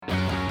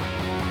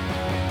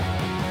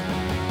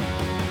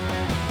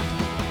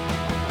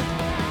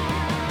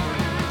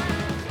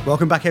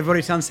Welcome back,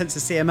 everybody, to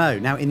Uncensored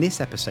CMO. Now, in this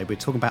episode, we're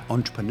talking about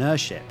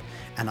entrepreneurship,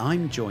 and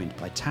I'm joined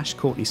by Tash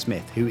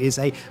Courtenay-Smith, who is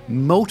a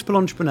multiple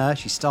entrepreneur.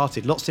 She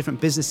started lots of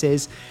different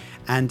businesses,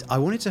 and I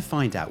wanted to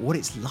find out what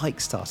it's like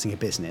starting a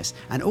business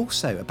and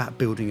also about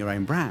building your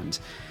own brand.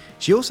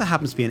 She also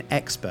happens to be an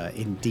expert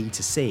in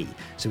D2C.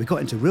 So we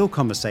got into real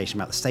conversation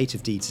about the state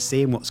of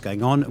D2C and what's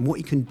going on and what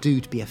you can do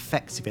to be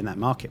effective in that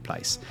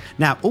marketplace.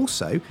 Now,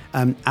 also,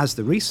 as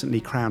the recently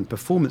crowned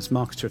Performance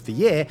Marketer of the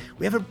Year,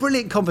 we have a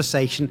brilliant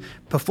conversation,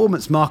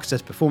 performance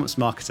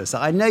marketer. So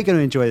I know you're going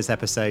to enjoy this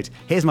episode.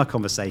 Here's my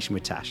conversation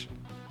with Tash.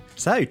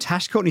 So,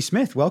 Tash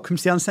Courtenay-Smith, welcome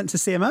to the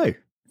Uncensored CMO.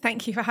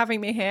 Thank you for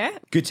having me here.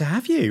 Good to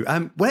have you.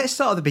 Well, let's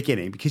start at the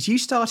beginning, because you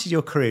started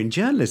your career in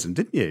journalism,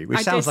 didn't you? Which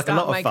sounds like a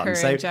lot of fun.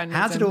 So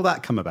how did all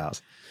that come about?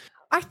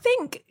 I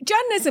think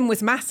journalism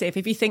was massive.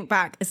 If you think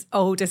back as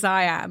old as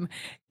I am,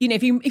 you know,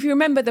 if you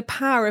remember the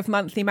power of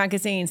monthly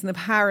magazines and the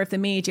power of the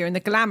media and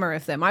the glamour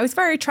of them, I was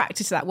very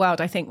attracted to that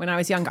world, I think, when I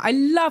was younger. I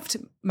loved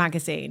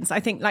magazines. I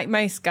think, like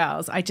most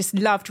girls, I just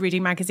loved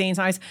reading magazines.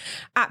 I was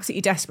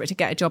absolutely desperate to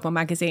get a job on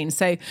magazines.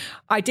 So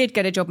I did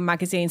get a job on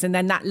magazines. And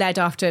then that led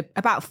after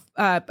about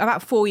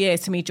 4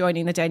 years to me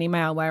joining the Daily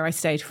Mail, where I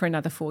stayed for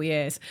another 4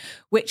 years,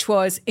 which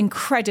was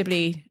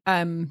incredibly...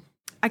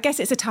 I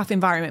guess it's a tough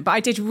environment, but I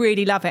did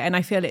really love it. And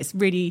I feel it's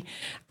really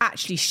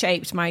actually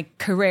shaped my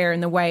career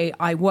and the way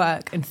I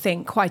work and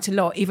think quite a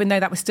lot, even though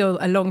that was still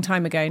a long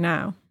time ago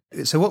now.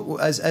 So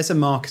what, as a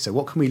marketer,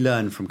 what can we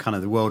learn from kind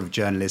of the world of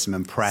journalism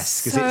and press?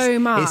 So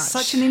much. It's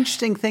such an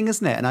interesting thing,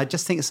 isn't it? And I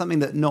just think it's something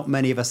that not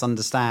many of us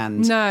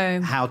understand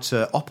how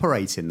to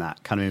operate in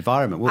that kind of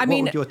environment. What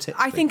would your tips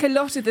be? I think a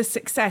lot of the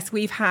success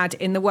we've had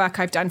in the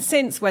work I've done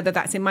since, whether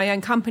that's in my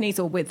own companies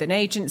or with an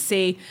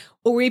agency,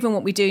 or even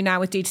what we do now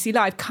with D2C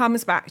Live,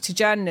 comes back to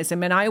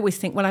journalism. And I always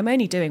think, well, I'm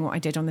only doing what I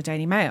did on the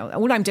Daily Mail.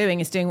 All I'm doing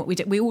is doing what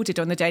we all did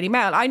on the Daily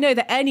Mail. I know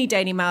that any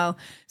Daily Mail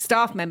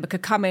staff member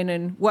could come in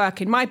and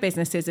work in my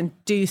businesses and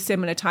do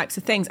similar types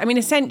of things. I mean,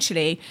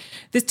 essentially,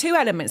 there's two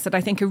elements that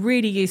I think are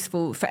really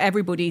useful for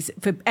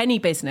for any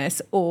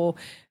business or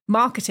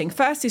marketing.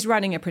 First is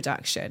running a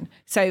production.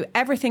 So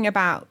everything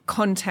about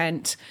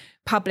content,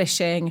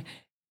 publishing,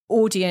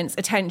 audience,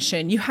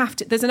 attention,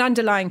 there's an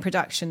underlying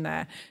production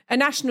there.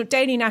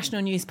 Daily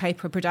national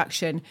newspaper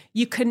production,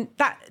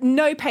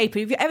 no paper,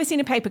 have you ever seen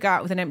a paper go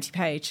out with an empty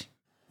page?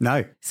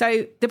 No.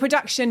 So the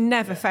production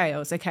never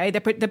fails, okay?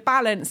 The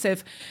balance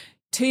of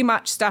too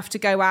much stuff to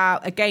go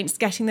out against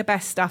getting the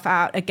best stuff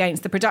out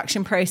against the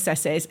production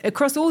processes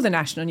across all the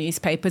national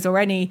newspapers or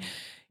any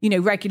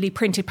regularly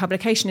printed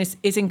publication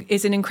is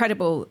an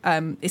incredible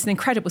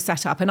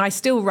setup. And I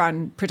still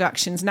run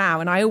productions now,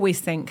 and I always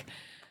think,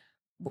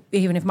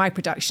 even if my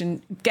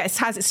production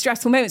has its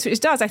stressful moments, which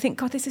it does, I think,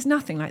 God, this is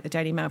nothing like the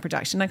Daily Mail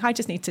production. Like, I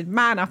just need to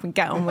man up and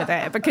get on with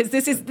it, because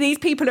these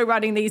people are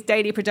running these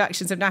daily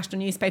productions of national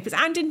newspapers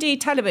and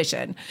indeed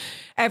television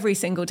every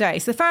single day.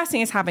 So the first thing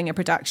is having a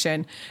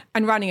production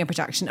and running a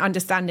production,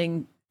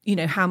 understanding,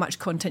 how much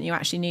content you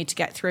actually need to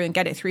get through and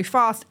get it through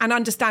fast, and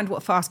understand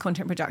what fast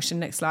content production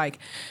looks like.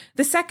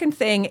 The second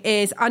thing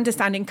is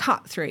understanding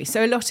cut through.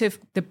 So a lot of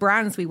the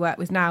brands we work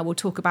with now will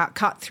talk about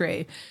cut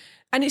through.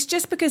 And it's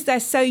just because they're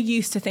so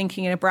used to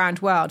thinking in a brand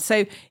world.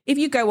 So if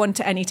you go on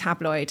to any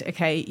tabloid,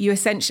 okay, you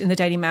essentially, in the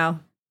Daily Mail,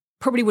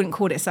 probably wouldn't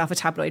call itself a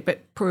tabloid,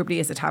 but probably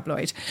is a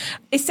tabloid.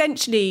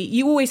 Essentially,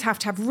 you always have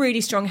to have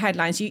really strong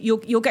headlines.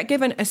 You'll get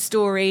given a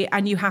story,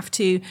 and you have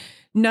to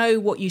know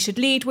what you should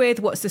lead with,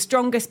 what's the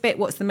strongest bit,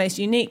 what's the most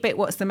unique bit,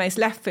 what's the most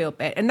left field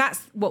bit. And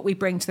that's what we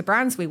bring to the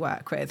brands we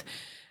work with.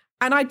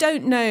 And I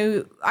don't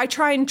know, I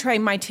try and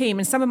train my team,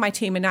 and some of my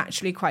team are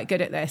naturally quite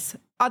good at this.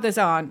 Others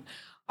aren't.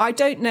 I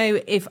don't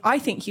know if I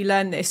think you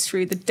learn this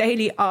through the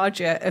daily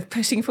ardor of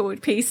pushing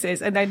forward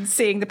pieces and then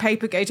seeing the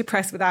paper go to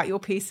press without your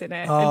piece in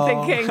it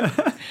and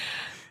thinking,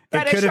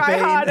 better try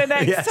harder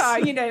next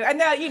time,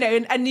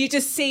 and you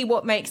just see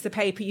what makes the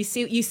paper. You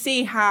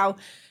see how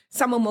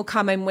someone will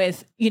come in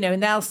with,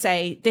 and they'll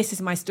say, this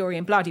is my story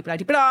and blah, blah, blah,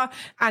 blah.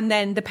 And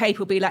then the paper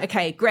will be like,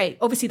 okay, great.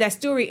 Obviously their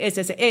story is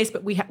as it is,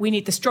 but we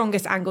need the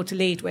strongest angle to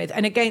lead with.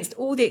 And against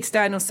all the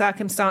external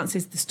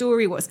circumstances, the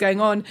story, what's going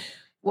on,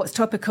 what's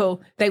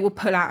topical, they will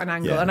pull out an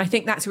angle. Yeah. And I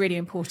think that's really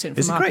important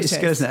for marketers. It's a great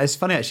skill, isn't it? It's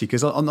funny, actually,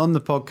 because on the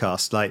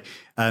podcast,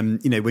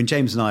 when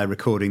James and I are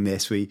recording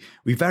this, we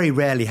very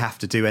rarely have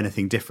to do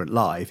anything different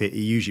live. It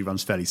usually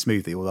runs fairly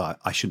smoothly, although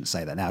I shouldn't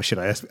say that now, should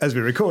I, as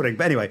we're recording?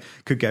 But anyway,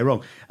 could go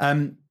wrong.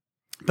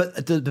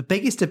 But the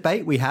biggest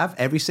debate we have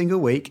every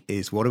single week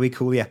is, what do we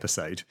call the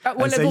episode?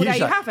 Well, there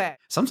you have it.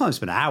 Sometimes it's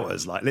been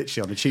hours,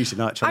 literally on a Tuesday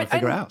night trying to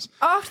figure it out.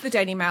 After the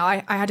Daily Mail,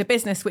 I had a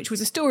business which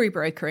was a story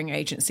brokering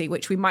agency,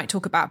 which we might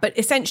talk about. But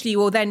essentially,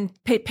 you're then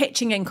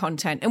pitching in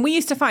content. And we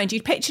used to find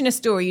you'd pitch in a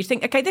story, you'd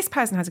think, okay, this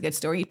person has a good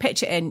story. You'd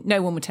pitch it in,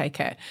 no one would take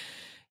it.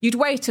 You'd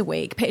wait a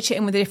week, pitch it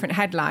in with a different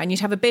headline.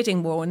 You'd have a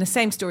bidding war, and the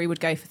same story would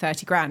go for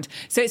 30 grand.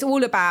 So it's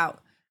all about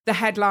the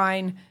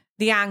headline,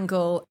 the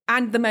angle,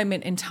 and the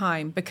moment in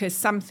time, because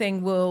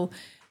something will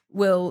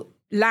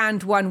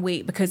land one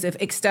week because of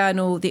the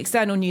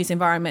external news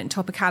environment,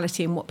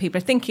 topicality and what people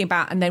are thinking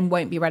about, and then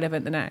won't be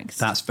relevant the next.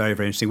 That's very,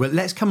 very interesting. Well,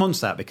 let's come on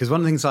to that, because one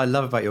of the things I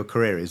love about your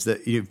career is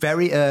that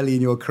very early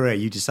in your career,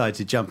 you decided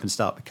to jump and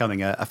start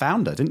becoming a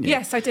founder, didn't you?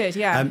 Yes, I did,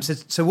 yeah.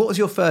 So what was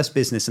your first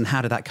business and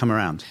how did that come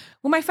around?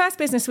 Well, my first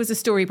business was a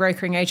story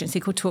brokering agency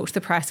called Talk to the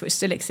Press, which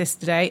still exists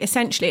today.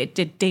 Essentially, it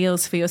did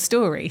deals for your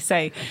story.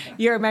 So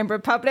you're a member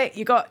of public,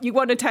 you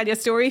want to tell your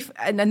story,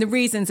 and then the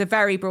reasons are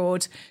very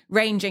broad,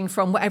 ranging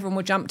from what everyone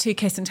will jump to,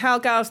 kiss and tell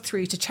girls,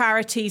 through to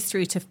charities,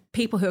 through to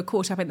people who are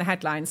caught up in the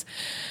headlines.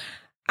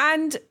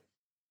 And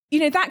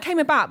that came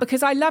about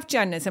because I love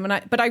journalism,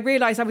 but I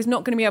realised I was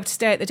not going to be able to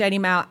stay at the Daily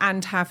Mail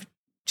and have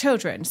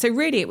children. So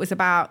really it was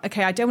about,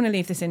 okay, I don't want to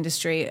leave this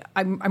industry.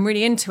 I'm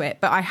really into it,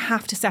 but I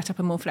have to set up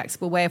a more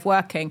flexible way of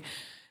working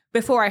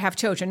before I have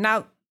children.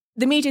 Now,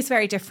 the media is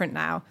very different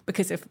now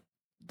because of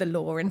the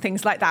law and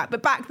things like that.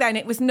 But back then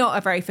it was not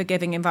a very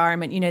forgiving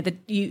environment.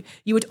 You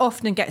would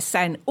often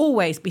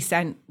always be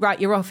sent, right,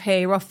 you're off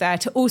here, you're off there,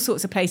 to all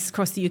sorts of places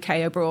across the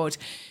UK, abroad.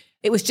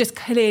 It was just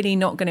clearly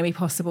not going to be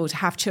possible to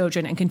have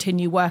children and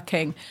continue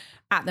working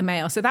at the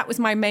Mail. So that was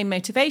my main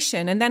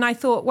motivation. And then I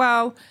thought,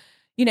 well,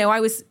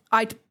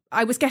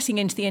 I was getting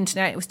into the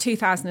internet. It was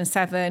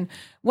 2007.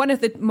 One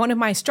of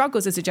my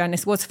struggles as a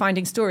journalist was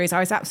finding stories. I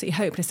was absolutely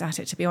hopeless at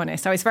it, to be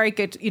honest. I was very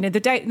good.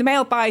 The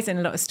Mail buys in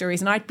a lot of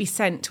stories, and I'd be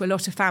sent to a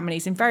lot of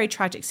families in very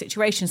tragic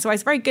situations. So I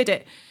was very good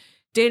at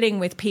dealing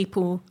with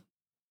people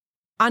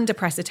under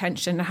press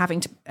attention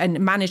and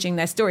managing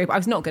their story, but I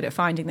was not good at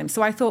finding them.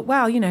 So I thought,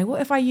 well,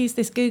 what if I use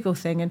this Google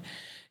thing and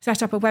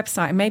set up a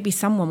website and maybe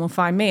someone will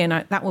find me, and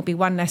that will be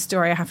one less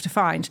story I have to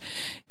find.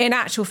 In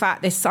actual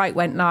fact, this site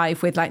went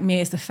live with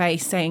me as the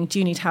face saying, do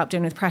you need help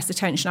dealing with press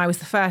attention? I was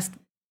the first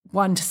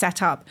one to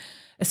set up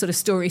a sort of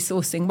story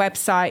sourcing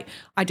website.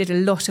 I did a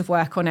lot of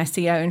work on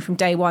SEO, and from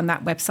day one,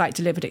 that website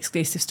delivered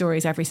exclusive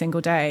stories every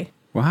single day.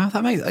 Wow,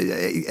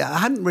 I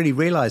hadn't really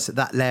realised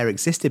that layer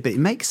existed, but it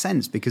makes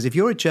sense, because if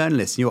you're a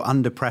journalist and you're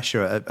under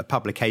pressure at a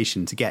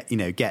publication to get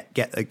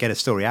a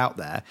story out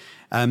there,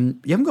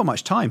 you haven't got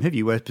much time, have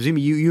you? Whereas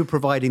presumably you're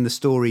providing the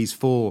stories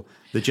for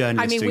the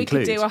journalists to include.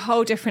 We could do a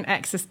whole different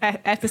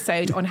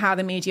episode on how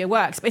the media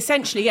works. But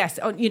essentially, yes,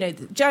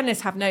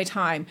 journalists have no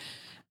time.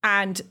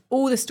 And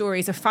all the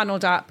stories are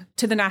funneled up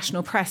to the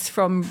national press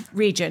from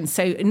regions.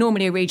 So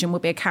normally a region will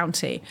be a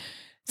county.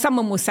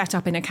 Someone will set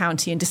up in a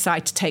county and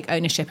decide to take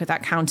ownership of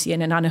that county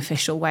in an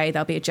unofficial way.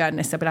 There'll be a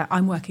journalist, they'll be like,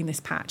 I'm working this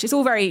patch. It's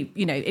all very,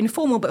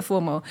 informal but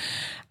formal.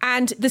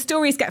 And the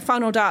stories get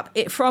funneled up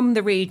from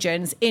the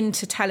regions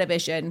into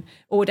television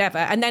or whatever.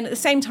 And then at the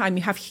same time,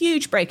 you have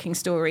huge breaking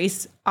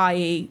stories,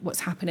 i.e. what's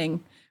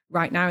happening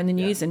right now in the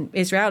news in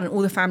Israel and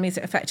all the families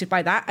that are affected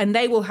by that. And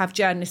they will have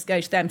journalists go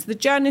to them. So the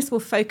journalists will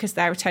focus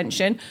their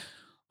attention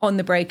on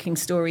the breaking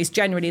stories.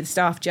 Generally, the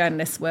staff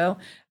journalists will.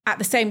 At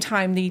the same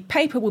time, the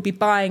paper will be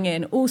buying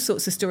in all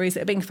sorts of stories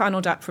that are being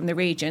funneled up from the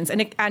regions.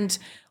 And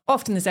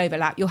often there's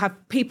overlap. You'll have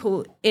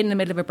people in the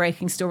middle of a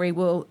breaking story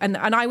and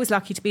I was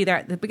lucky to be there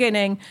at the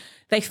beginning.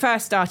 They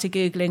first started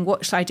Googling,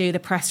 what should I do? The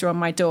press are on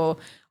my door.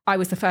 I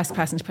was the first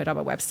person to put up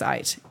a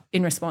website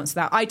in response to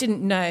that. I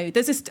didn't know.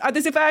 There's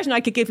a version I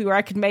could give you where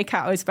I could make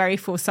out I was very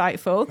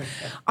foresightful.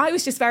 I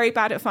was just very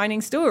bad at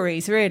finding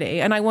stories, really.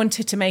 And I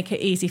wanted to make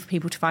it easy for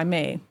people to find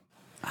me.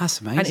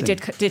 That's amazing. And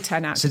it did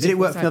turn out. So did it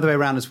work the other way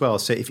around as well?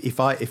 So if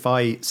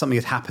I something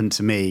had happened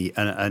to me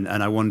and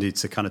I wanted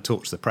to kind of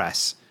talk to the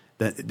press,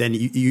 then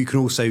you can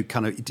also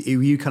kind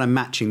of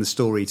matching the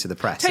story to the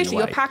press. Totally,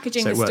 you're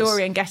packaging the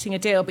story and getting a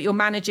deal, but you're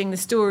managing the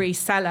story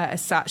seller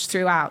as such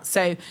throughout.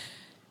 So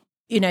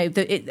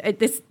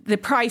the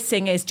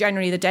pricing is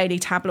generally the daily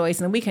tabloids,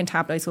 and the weekend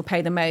tabloids will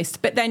pay the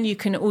most. But then you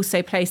can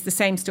also place the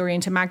same story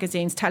into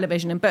magazines,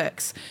 television, and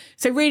books.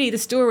 So really, the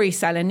story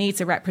seller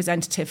needs a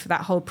representative for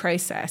that whole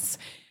process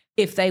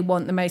if they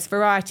want the most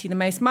variety, the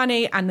most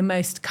money, and the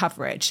most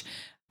coverage.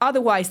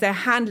 Otherwise, they're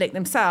handling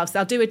themselves.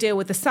 They'll do a deal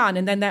with The Sun,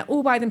 and then they're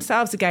all by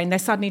themselves again. They're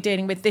suddenly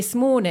dealing with This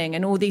Morning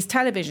and all these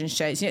television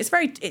shows.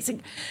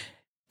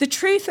 The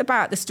truth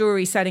about the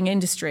story selling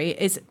industry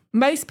is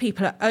most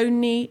people are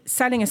only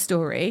selling a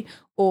story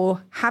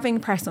or having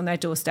press on their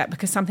doorstep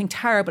because something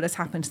terrible has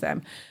happened to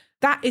them.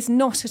 That is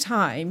not a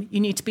time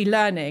you need to be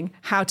learning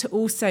how to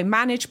also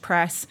manage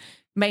press,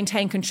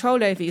 maintain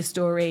control over your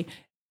story,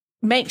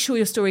 make sure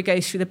your story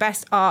goes through the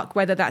best arc,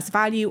 whether that's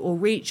value or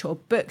reach or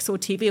books or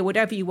TV or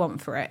whatever you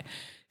want for it.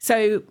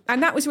 So,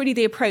 and that was really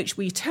the approach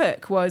we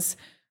took. Was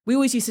I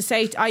always used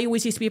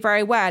to be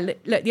very aware,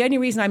 look, the only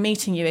reason I'm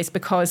meeting you is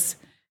because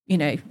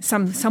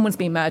someone's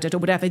been murdered or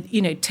whatever,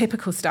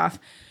 typical stuff.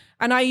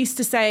 And I used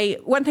to say,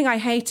 one thing I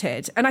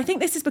hated, and I think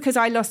this is because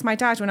I lost my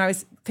dad when I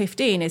was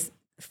 15, is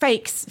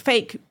fake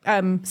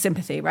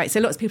sympathy, right?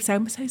 So lots of people say,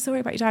 I'm so sorry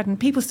about your dad. And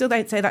people still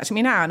don't say that to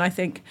me now. And I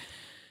think,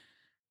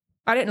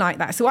 I don't like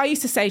that. So I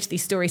used to say to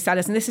these story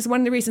sellers, and this is one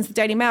of the reasons the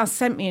Daily Mail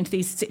sent me into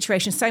these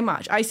situations so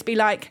much. I used to be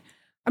like,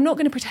 I'm not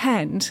going to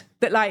pretend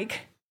that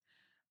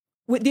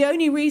the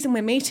only reason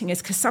we're meeting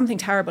is because something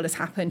terrible has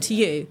happened to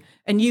you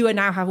and you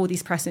now have all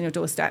these press on your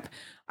doorstep.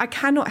 I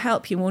cannot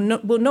help you, will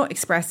not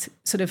express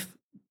sort of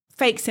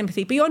fake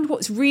sympathy beyond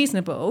what's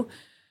reasonable.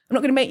 I'm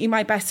not going to make you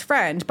my best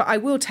friend, but I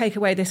will take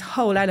away this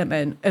whole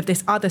element of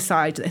this other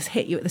side that's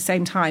hit you at the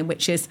same time,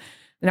 which is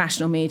the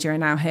national media are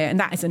now here. And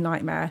that is a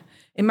nightmare.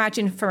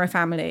 Imagine for a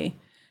family,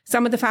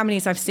 some of the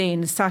families I've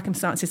seen, the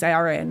circumstances they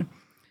are in,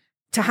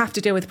 to have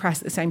to deal with press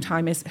at the same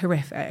time is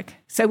horrific.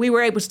 So we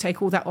were able to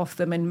take all that off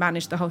them and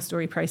manage the whole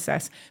story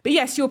process. But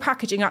yes, you're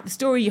packaging up the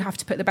story. You have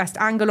to put the best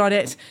angle on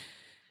it.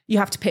 You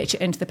have to pitch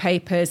it into the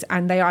papers,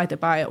 and they either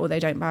buy it or they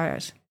don't buy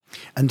it.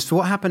 And so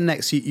what happened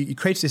next? You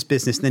created this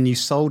business, and then you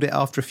sold it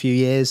after a few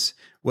years.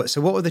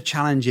 So what were the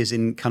challenges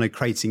in kind of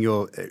creating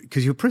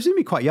because you're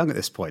presumably quite young at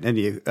this point, aren't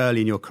you,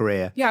 early in your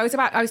career? Yeah,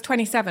 I was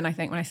 27, I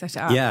think, when I set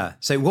it up. Yeah.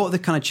 So what are the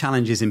kind of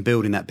challenges in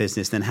building that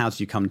business? Then how did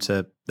you come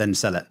to then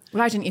sell it?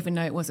 Well, I didn't even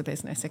know it was a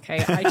business, okay?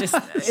 I just,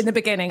 in the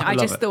beginning, I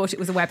just thought it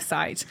was a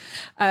website.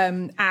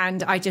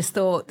 And I just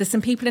thought there's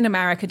some people in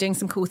America doing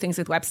some cool things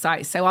with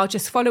websites. So I'll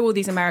just follow all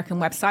these American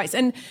websites.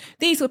 And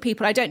these were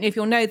people, I don't know if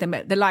you'll know them,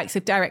 the likes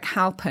of Derek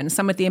Halpin,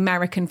 some of the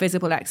American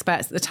visible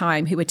experts at the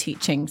time who were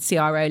teaching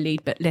CRO,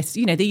 lead but list,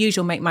 the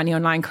usual make money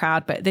online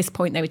crowd. But at this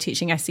point, they were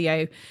teaching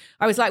SEO.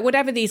 I was like,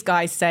 whatever these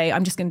guys say,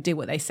 I'm just going to do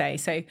what they say.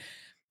 So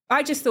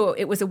I just thought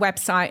it was a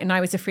website and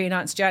I was a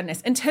freelance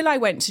journalist until I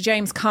went to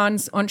James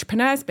Cahn's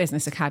Entrepreneurs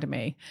Business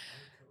Academy.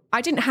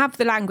 I didn't have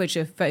the language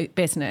of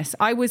business.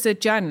 I was a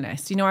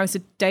journalist. I was a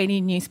daily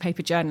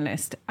newspaper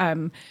journalist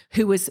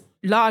who was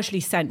largely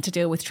sent to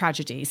deal with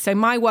tragedies. So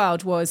my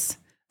world was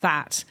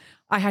that.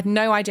 I had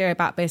no idea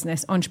about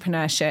business,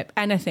 entrepreneurship,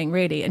 anything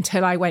really,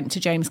 until I went to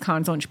James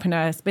Cahn's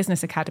Entrepreneurs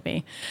Business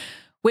Academy,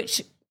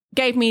 which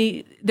gave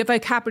me the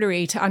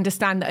vocabulary to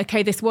understand that,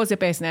 okay, this was a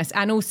business,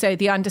 and also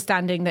the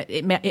understanding that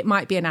it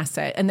might be an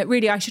asset, and that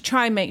really I should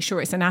try and make sure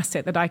it's an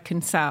asset that I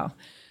can sell,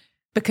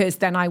 because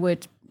then I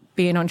would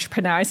be an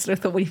entrepreneur. I sort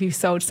of thought, well, if you've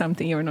sold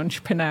something, you're an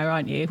entrepreneur,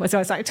 aren't you? So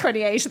I was like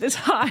 28 at the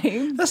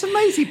time. That's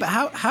amazing. But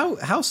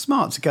how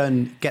smart to go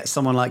and get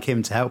someone like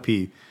him to help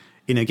you,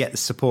 get the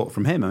support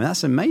from him. I mean,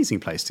 that's an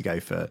amazing place to go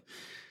for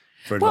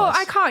advice. Well,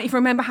 I can't even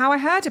remember how I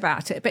heard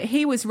about it, but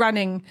he was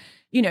running,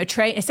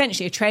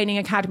 essentially a training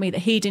academy that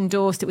he'd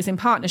endorsed. It was in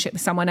partnership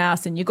with someone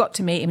else, and you got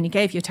to meet him and he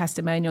gave you a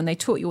testimonial and they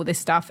taught you all this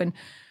stuff. And,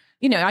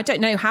 I don't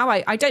know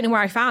I don't know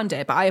where I found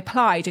it, but I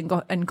applied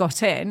and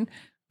got in.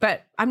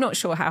 But I'm not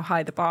sure how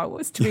high the bar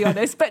was, to be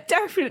honest. But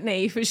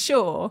definitely, for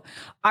sure,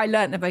 I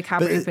learned the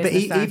vocabulary of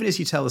business. But even as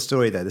you tell the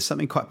story, though, there's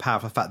something quite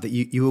powerful, the fact that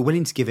you were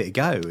willing to give it a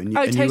go. And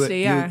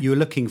you were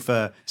looking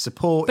for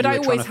support, but you I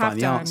were trying always to find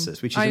the done.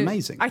 Answers, which is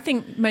amazing. I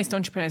think most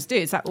entrepreneurs do.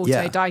 It's that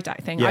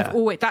autodidact thing. Yeah.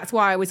 That's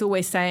why I was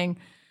always saying,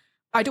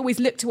 I'd always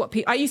look to what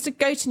people... I used to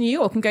go to New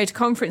York and go to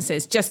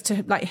conferences just to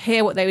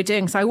hear what they were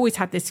doing. So I always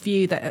had this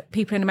view that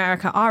people in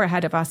America are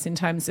ahead of us in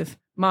terms of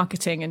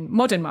marketing and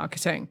modern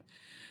marketing.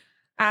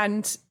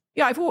 And...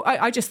 yeah,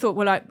 I just thought,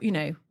 well, I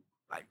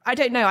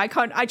don't know.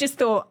 I just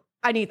thought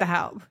I need the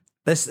help.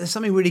 There's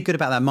something really good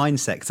about that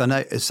mindset, because I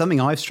know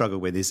something I've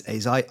struggled with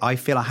is I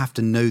feel I have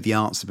to know the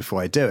answer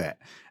before I do it.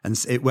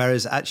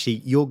 Whereas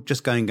actually you're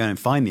just going and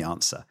find the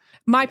answer.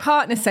 My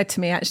partner said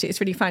to me, actually,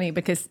 it's really funny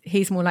because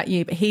he's more like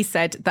you, but he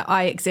said that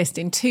I exist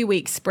in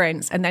 2-week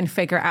sprints and then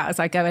figure it out as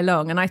I go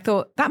along. And I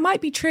thought that might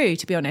be true,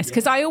 to be honest,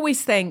 because I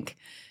always think,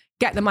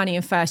 get the money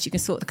in first, you can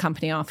sort the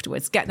company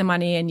afterwards. Get the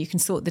money in, you can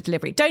sort the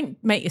delivery.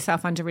 Don't make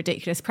yourself under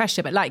ridiculous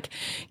pressure, but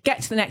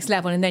get to the next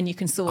level and then you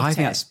can sort it. I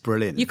think that's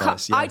brilliant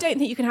advice, yeah. I don't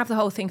think you can have the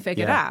whole thing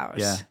figured out.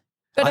 Yeah.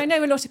 But I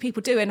know a lot of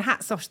people do, and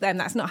hats off to them.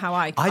 That's not how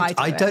I do it.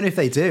 I don't know if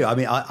they do. I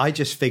mean, I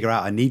just figure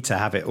out I need to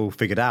have it all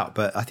figured out.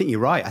 But I think you're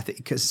right. I think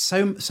because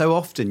so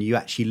often you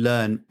actually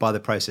learn by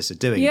the process of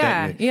doing,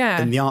 don't you? Yeah.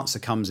 And the answer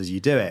comes as you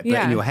do it.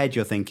 But in your head,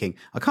 you're thinking,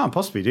 I can't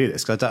possibly do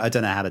this because I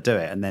don't know how to do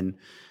it. And then,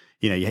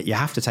 you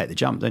have to take the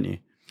jump, don't you?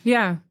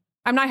 Yeah.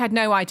 I mean, I had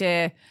no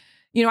idea.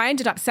 I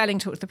ended up selling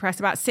Talk to the Press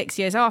about 6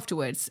 years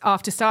afterwards,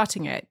 after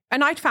starting it.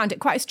 And I'd found it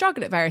quite a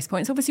struggle at various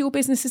points. Obviously, all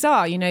businesses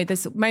are.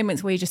 There's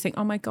moments where you just think,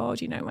 oh my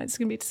God, it's going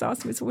to be a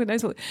disaster. It's all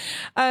knows what.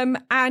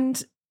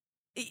 And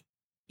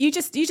you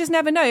just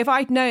never know. If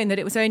I'd known that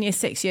it was only a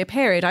 6-year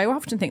period, I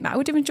often think that I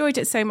would have enjoyed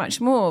it so much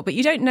more. But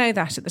you don't know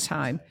that at the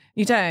time.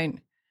 You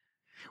don't.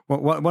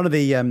 Well, one of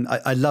the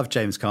I love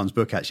James Cahn's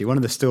book, actually. One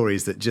of the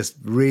stories that just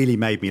really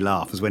made me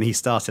laugh was when he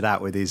started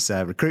out with his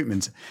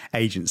recruitment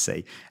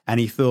agency, and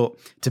he thought,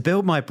 to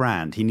build my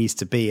brand, he needs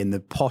to be in the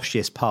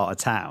poshest part of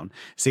town.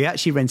 So he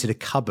actually rented a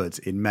cupboard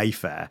in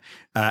Mayfair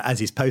as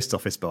his post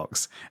office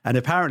box. And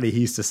apparently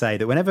he used to say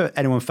that whenever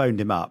anyone phoned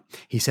him up,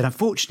 he said,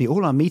 unfortunately,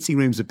 all our meeting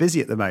rooms are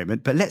busy at the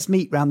moment, but let's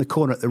meet round the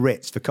corner at the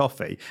Ritz for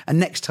coffee. And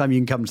next time you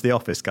can come to the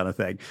office, kind of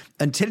thing.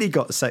 Until he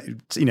got so,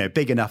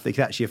 big enough that he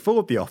could actually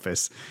afford the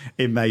office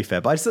in Mayfair.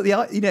 But I just thought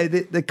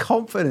the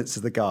confidence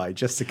of the guy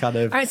just to kind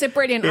of... And it's a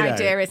brilliant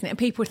idea, isn't it? And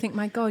people would think,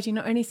 my God,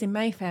 not only is in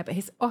Mayfair, but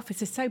his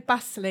office is so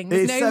bustling.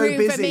 There's no room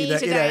busy for me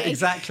today.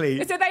 Exactly.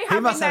 So they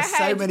have in their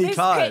head so many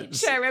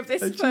clients. Picture of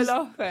this full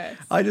office.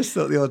 I just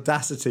thought the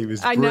audacity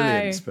was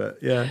brilliant. But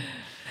yeah.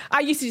 I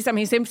used to do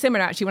something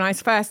similar, actually, when I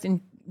was first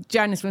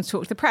journalists want to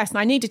talk to the press, and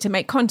I needed to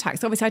make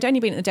contacts. Obviously, I'd only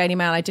been at the Daily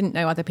Mail. I didn't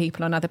know other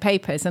people on other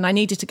papers, and I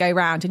needed to go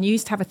around. And you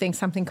used to have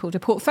something called a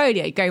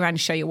portfolio. You go around and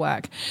show your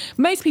work.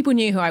 Most people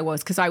knew who I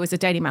was because I was a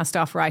Daily Mail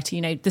staff writer.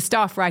 You know, the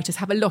staff writers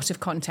have a lot of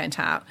content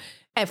out.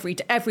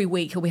 Every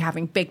week you'll be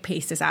having big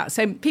pieces out.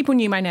 So people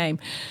knew my name.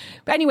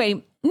 But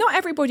anyway, not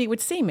everybody would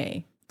see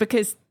me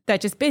because they're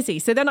just busy.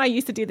 So then I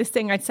used to do this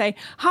thing. I'd say,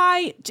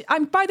 hi,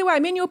 by the way,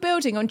 I'm in your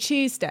building on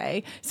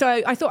Tuesday. So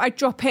I thought I'd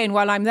drop in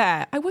while I'm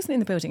there. I wasn't in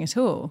the building at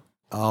all.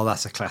 Oh,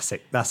 that's a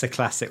classic.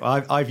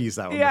 I've used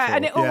that one yeah, before.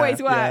 And it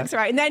always works,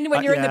 right? And then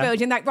when you're in the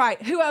building, like,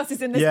 right, who else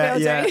is in this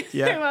building?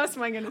 Who else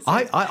am I going to see?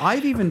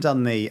 I've even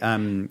done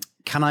the...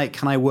 Can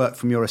I work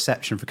from your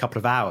reception for a couple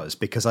of hours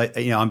because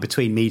I'm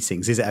between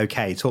meetings? Is it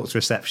okay? Talk to the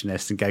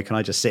receptionist and go, can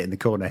I just sit in the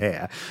corner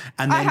here?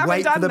 And then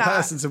wait for the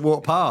person to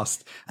walk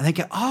past and then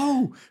go,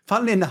 oh,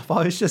 funnily enough,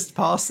 I was just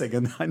passing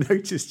and I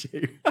noticed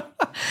you.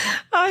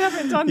 I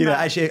haven't done that.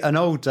 Actually, an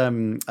old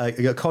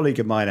a colleague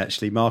of mine,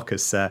 actually,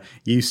 Marcus,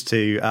 used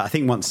to, I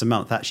think once a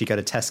month, actually go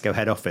to Tesco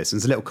head office.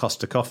 And there's a little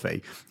Costa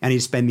coffee. And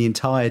he'd spend the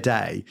entire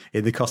day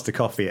in the Costa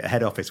coffee at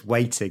head office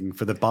waiting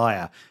for the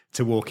buyer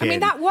to walk in. I mean,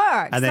 that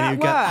works. And then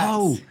he'd go,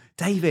 oh,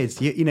 David,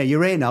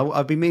 you're in.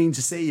 I've been meaning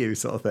to see you,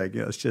 sort of thing.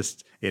 It's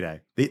just,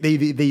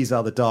 these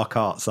are the dark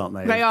arts, aren't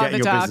they? They are the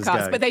dark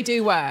arts, but they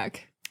do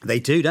work. They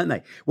do, don't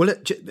they? Well,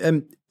 look,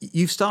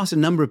 you've started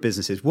a number of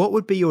businesses. What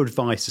would be your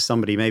advice to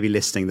somebody maybe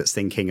listening that's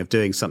thinking of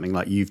doing something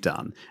like you've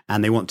done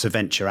and they want to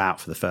venture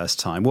out for the first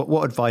time?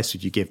 What advice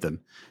would you give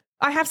them?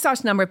 I have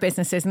started a number of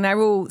businesses and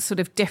they're all sort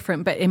of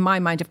different, but in my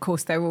mind, of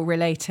course, they're all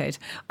related.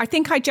 I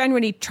think I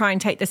generally try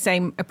and take the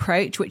same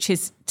approach, which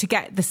is to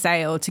get the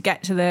sale, to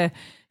get to the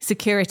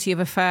security of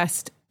a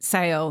first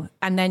sale,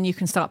 and then you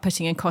can start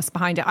putting in costs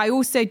behind it. I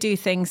also do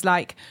things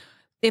like,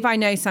 if I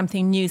know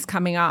something new's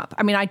coming up,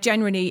 I mean, I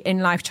generally in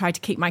life try to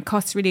keep my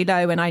costs really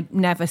low and I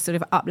never sort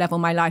of up level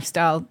my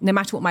lifestyle. No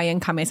matter what my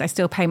income is, I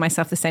still pay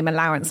myself the same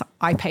allowance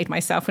I paid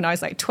myself when I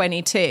was like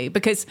 22,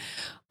 because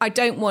I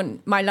don't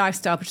want my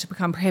lifestyle to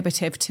become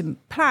prohibitive to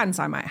plans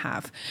I might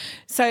have.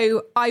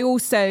 So I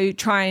also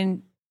try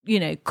and,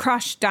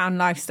 crush down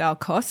lifestyle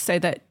costs so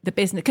that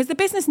because the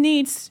business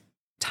needs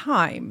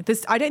time.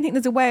 I don't think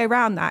there's a way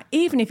around that.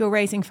 Even if you're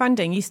raising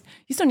funding, you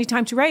still need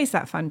time to raise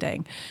that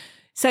funding.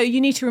 So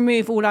you need to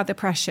remove all other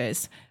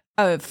pressures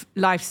of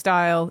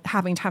lifestyle,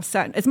 having to have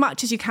certain, as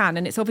much as you can.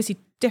 And it's obviously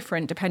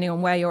different depending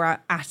on where you're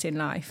at in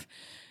life.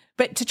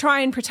 But to try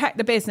and protect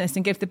the business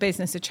and give the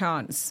business a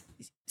chance.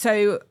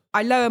 So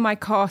I lower my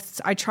costs.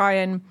 I try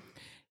and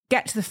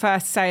get to the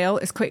first sale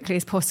as quickly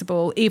as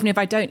possible, even if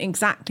I don't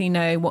exactly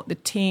know what the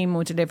team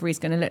or delivery is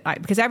going to look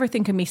like, because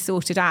everything can be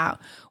sorted out.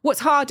 What's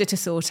harder to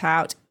sort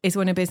out is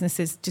when a business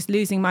is just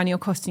losing money or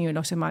costing you a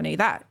lot of money.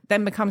 That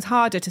then becomes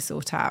harder to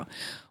sort out.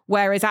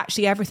 Whereas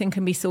actually everything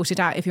can be sorted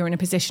out if you're in a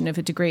position of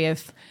a degree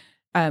of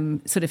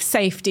sort of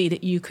safety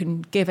that you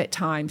can give it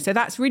time. So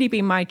that's really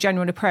been my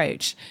general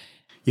approach.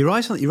 You're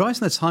right on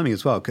the timing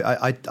as well.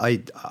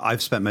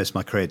 I've spent most of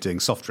my career doing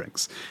soft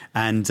drinks.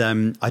 And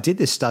I did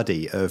this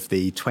study of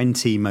the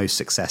 20 most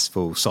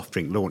successful soft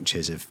drink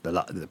launches of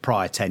the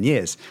prior 10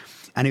 years.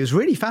 And it was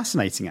really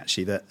fascinating,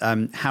 actually,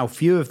 that how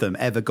few of them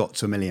ever got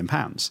to £1 million.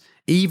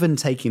 Even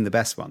taking the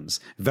best ones,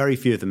 very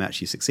few of them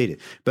actually succeeded.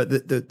 But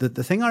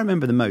the thing I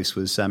remember the most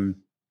was, on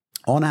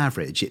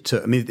average, it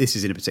took, I mean, this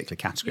is in a particular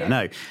category, I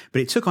know,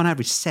 but it took on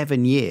average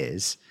 7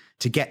 years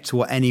to get to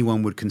what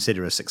anyone would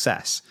consider a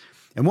success.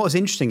 And what was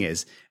interesting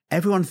is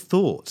everyone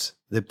thought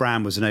the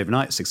brand was an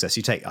overnight success.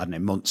 You take, I don't know,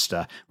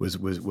 Monster was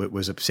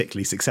a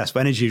particularly successful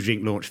energy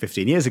drink launched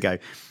 15 years ago.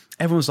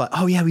 Everyone was like,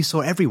 oh yeah, we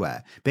saw it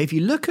everywhere. But if you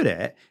look at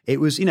it,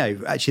 it was,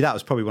 actually that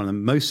was probably one of the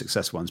most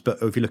successful ones.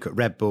 But if you look at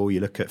Red Bull, you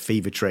look at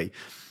Fever Tree,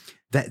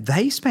 that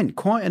they spent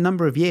quite a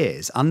number of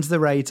years under the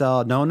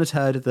radar. No one had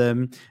heard of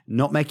them,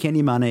 not making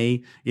any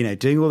money,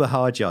 doing all the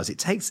hard yards.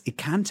 It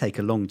can take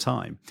a long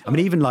time. I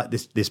mean, even like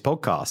this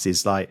podcast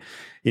is like,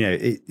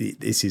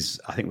 this is,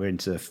 I think we're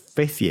into the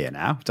 5th year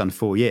now, we've done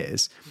 4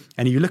 years.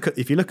 And if you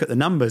look at the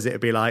numbers, it'd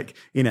be like,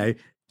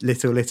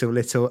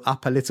 little,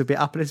 up a little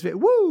bit,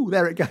 woo,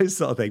 there it goes,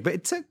 sort of thing. But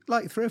it took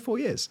like 3 or 4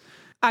 years.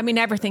 I mean,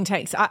 everything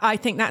takes, I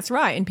think that's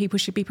right. And people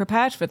should be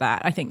prepared for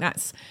that. I think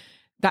that's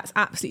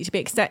absolutely to be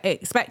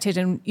expected.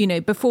 And,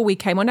 before we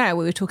came on air,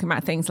 we were talking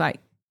about things like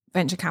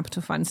venture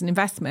capital funds and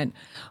investment.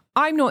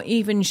 I'm not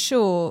even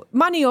sure.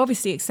 Money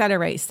obviously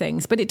accelerates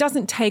things, but it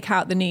doesn't take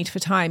out the need for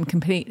time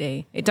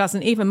completely. It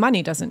doesn't, even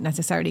money doesn't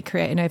necessarily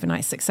create an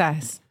overnight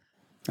success.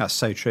 That's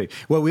so true.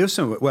 Well, we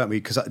also, weren't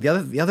we? Because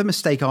the other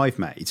mistake I've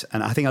made,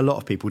 and I think a lot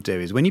of people do,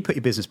 is when you put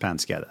your business plan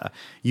together,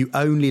 you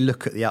only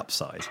look at the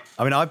upside.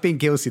 I mean, I've been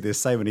guilty of this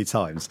so many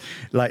times.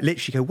 Like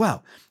literally go,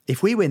 well,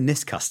 if we win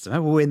this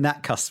customer, we'll win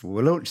that customer.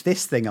 We'll launch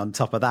this thing on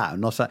top of that,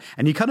 and not that.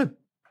 And you kind of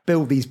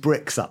build these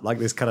bricks up like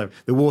this kind of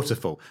the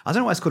waterfall. I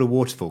don't know why it's called a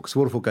waterfall, because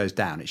waterfall goes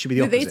down. It should be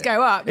the opposite. These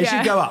go up. It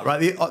should go up,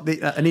 right?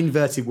 An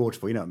inverted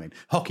waterfall, you know what I mean?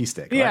 Hockey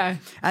stick, right? Yeah.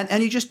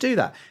 And you just do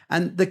that.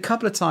 And the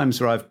couple of times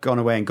where I've gone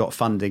away and got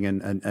funding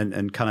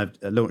and kind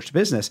of launched a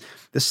business,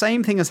 the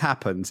same thing has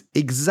happened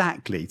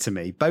exactly to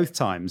me both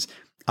times.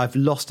 I've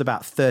lost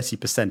about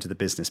 30% of the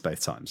business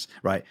both times,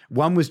 right?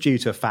 One was due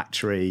to a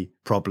factory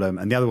problem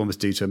and the other one was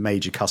due to a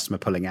major customer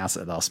pulling out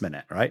at the last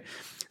minute, right?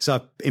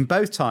 So in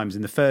both times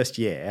in the first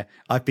year,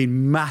 I've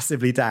been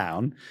massively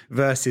down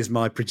versus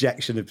my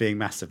projection of being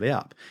massively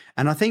up.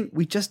 And I think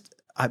we just,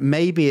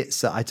 maybe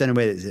it's, I don't know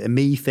whether it's a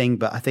me thing,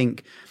 but I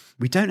think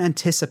we don't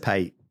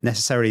anticipate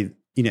necessarily,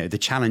 you know, the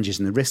challenges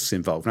and the risks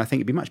involved. And I think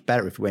it'd be much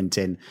better if we went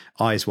in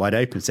eyes wide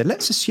open and said,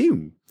 let's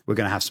assume we're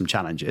going to have some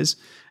challenges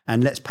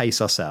and let's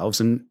pace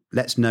ourselves and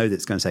let's know that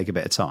it's going to take a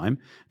bit of time,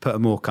 put a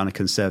more kind of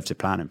conservative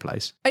plan in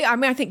place. I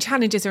mean, I think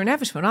challenges are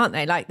inevitable, aren't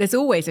they? Like there's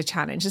always a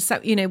challenge. So,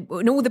 you know,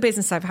 in all the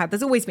business I've had,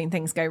 there's always been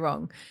things go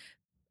wrong.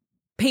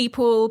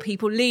 People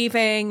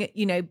leaving,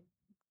 you know,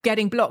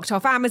 getting blocked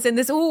off Amazon.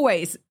 There's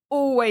always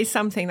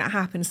something that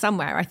happens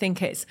somewhere. I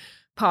think it's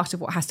part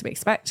of what has to be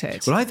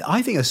expected. Well,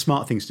 I think a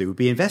smart thing to do would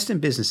be invest in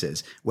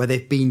businesses where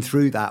they've been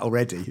through that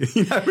already.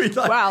 You know,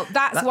 like, well,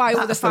 that's why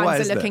all the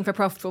funds are looking for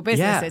profitable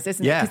businesses,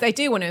 isn't it? Because they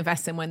do want to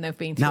invest in when they've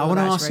been through. Now, I want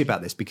to ask you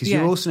about this because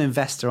you're also an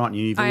investor, aren't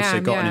you? You've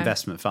also got an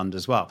investment fund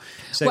as well.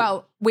 So,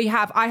 well,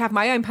 I have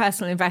my own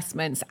personal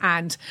investments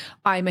and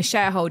I'm a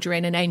shareholder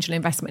in an angel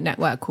investment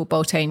network called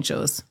Bolt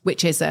Angels,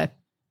 which is a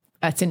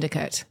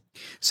syndicate.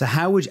 So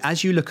how would,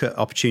 as you look at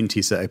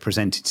opportunities that are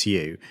presented to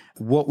you,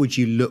 what would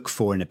you look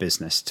for in a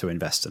business to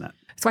invest in it?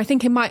 So I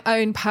think in my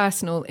own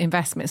personal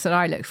investments that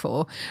I look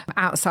for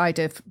outside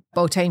of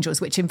Bolt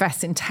Angels, which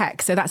invests in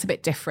tech, so that's a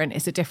bit different.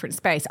 It's a different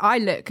space. I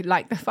look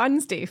like the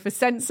funds do for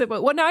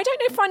sensible. Well, no, I don't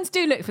know if funds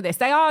do look for this.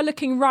 They are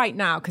looking right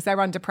now because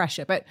they're under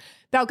pressure, but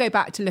they'll go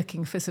back to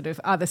looking for sort of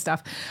other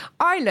stuff.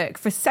 I look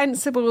for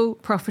sensible,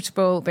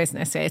 profitable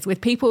businesses with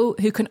people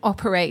who can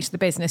operate the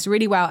business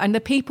really well. And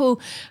the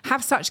people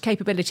have such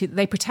capability that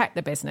they protect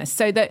the business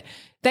so that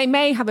they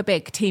may have a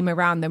big team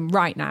around them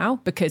right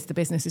now because the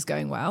business is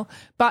going well.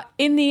 But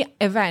in the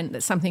event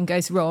that something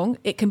goes wrong,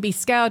 it can be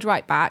scaled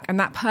right back and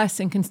that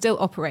person can still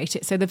operate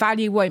it. So the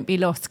value won't be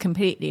lost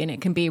completely and it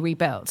can be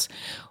rebuilt.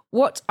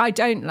 What I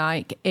don't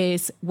like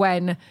is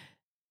when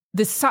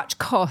there's such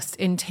cost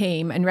in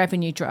team and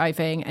revenue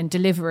driving and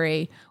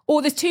delivery,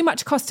 or there's too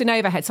much cost in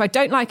overhead. So I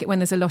don't like it when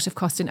there's a lot of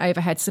cost in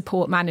overhead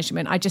support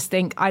management. I just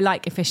think I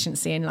like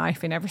efficiency in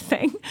life and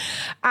everything.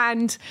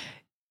 And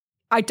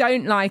I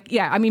don't like,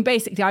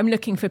 basically I'm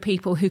looking for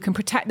people who can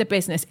protect the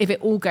business. If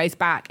it all goes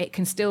back, it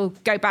can still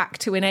go back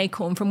to an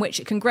acorn from which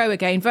it can grow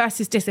again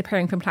versus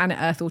disappearing from planet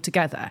Earth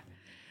altogether.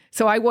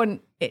 So I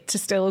want it to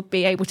still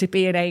be able to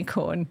be an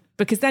acorn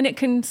because then it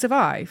can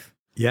survive.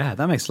 Yeah,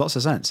 that makes lots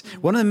of sense.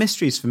 One of the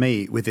mysteries for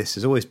me with this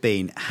has always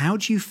been, how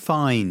do you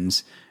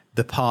find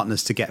the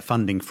partners to get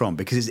funding from?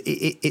 Because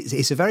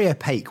it's a very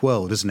opaque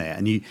world, isn't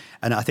it?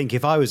 And I think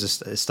if I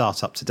was a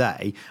startup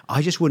today,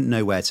 I just wouldn't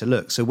know where to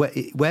look. So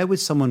where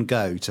would someone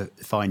go to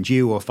find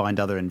you or find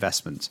other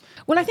investments?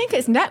 Well, I think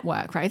it's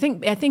network, right?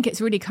 I think it's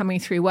really coming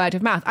through word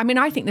of mouth. I mean,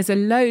 I think there's a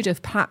load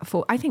of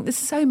platform. I think there's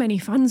so many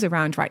funds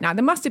around right now.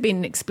 There must have been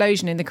an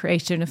explosion in the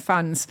creation of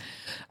funds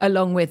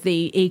along with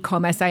the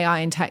e-commerce, AI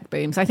and tech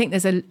booms. I think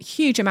there's a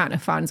huge amount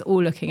of funds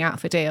all looking out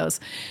for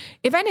deals.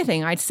 If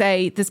anything, I'd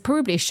say there's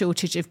probably a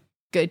shortage of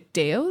good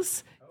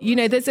deals. You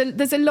know, there's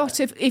a lot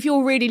of, if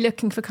you're really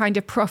looking for kind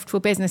of profitable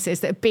businesses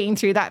that have been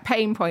through that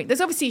pain point,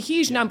 there's obviously a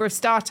huge number of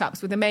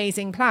startups with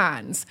amazing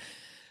plans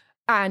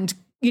and,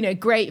 you know,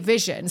 great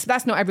vision. So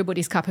that's not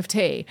everybody's cup of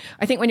tea.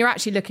 I think when you're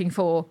actually looking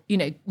for, you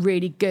know,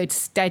 really good,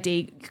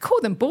 steady, call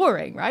them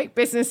boring, right?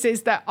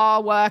 Businesses that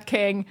are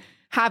working,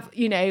 have,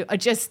 you know, are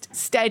just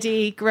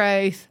steady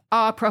growth,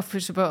 are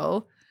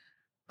profitable.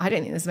 I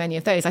don't think there's many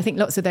of those. I think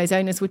lots of those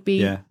owners would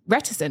be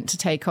reticent to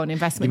take on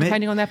investment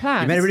depending on their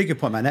plans. You made a really good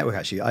point about network,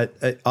 actually.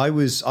 I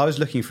was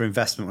looking for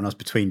investment when I was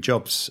between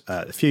jobs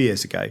a few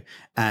years ago.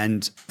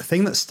 And the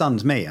thing that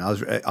stunned me,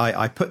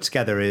 I put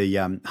together a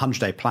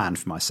 100-day plan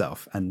for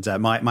myself. And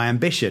my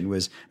ambition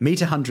was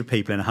meet 100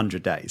 people in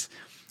 100 days.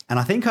 And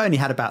I think I only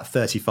had about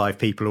 35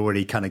 people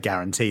already kind of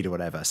guaranteed or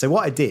whatever. So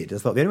what I did, I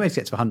thought the only way to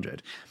get to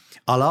 100,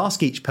 I'll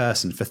ask each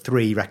person for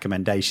 3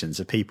 recommendations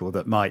of people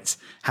that might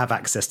have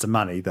access to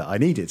money that I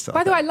needed.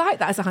 By the way, I like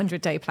that as a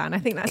 100-day plan. I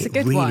think that's a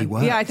good really one.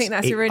 Works. Yeah, I think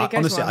that's a really good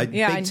honestly, one.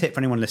 Big tip for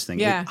anyone listening,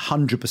 it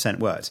 100%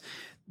 works.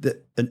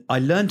 And I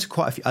learned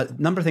quite a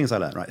number of things I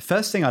learned, right?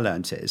 First thing I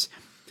learned is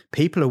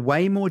people are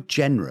way more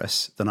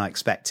generous than I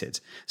expected.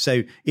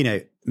 So, you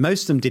know,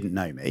 most of them didn't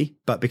know me,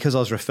 but because I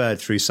was referred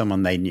through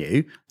someone they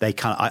knew, I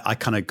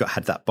kind of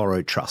had that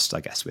borrowed trust, I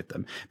guess, with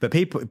them. But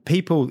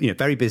people, you know,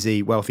 very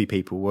busy, wealthy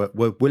people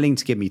were willing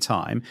to give me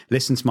time,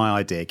 listen to my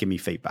idea, give me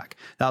feedback.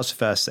 That was the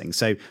first thing.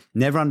 So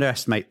never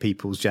underestimate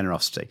people's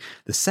generosity.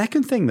 The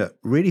second thing that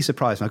really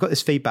surprised me, I got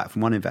this feedback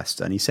from one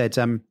investor and he said,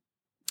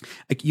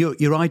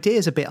 your idea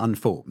is a bit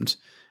unformed,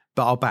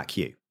 but I'll back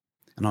you.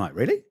 And I'm like,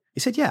 really? He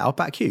said, yeah, I'll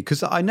back you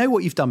because I know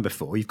what you've done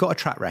before. You've got a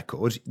track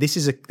record. This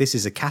is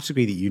a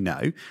category that you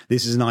know.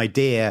 This is an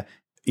idea,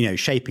 you know,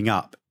 shaping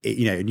up,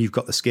 you know, and you've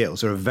got the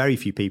skills. There are very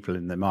few people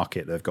in the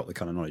market that have got the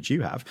kind of knowledge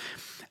you have.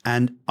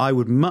 And I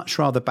would much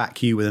rather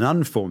back you with an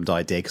unformed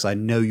idea because I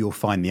know you'll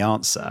find the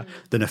answer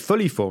than a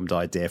fully formed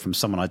idea from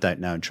someone I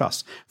don't know and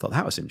trust. I thought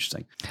that was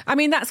interesting. I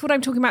mean, that's what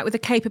I'm talking about with the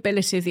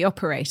capability of the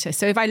operator.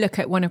 So if I look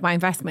at one of my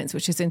investments,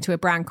 which is into a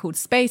brand called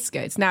Space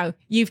Goods, now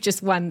you've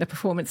just won the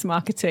performance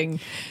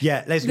marketing.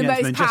 Yeah, ladies and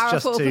gentlemen, most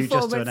powerful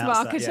performance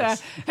marketer.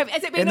 That, yes.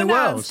 Has it been in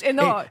announced? The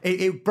world.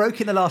 It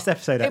broke in the last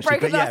episode,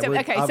 actually.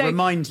 I'll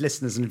remind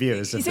listeners and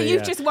viewers of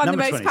you've just won the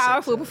most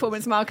powerful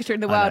performance marketer in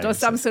the world, or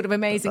some sort of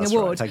amazing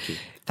award. Right.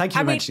 Thank you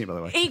for mentioning it, by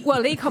the way.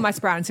 Well, e-commerce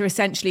brands are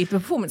essentially, the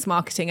performance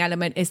marketing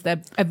element is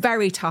a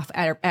very tough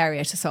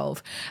area to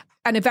solve.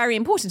 And a very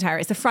important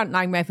area. It's the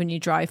frontline revenue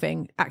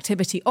driving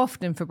activity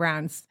often for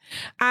brands.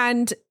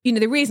 And,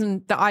 the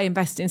reason that I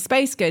invest in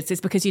Space Goods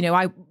is because,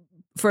 I,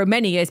 for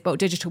many years, Bolt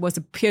Digital was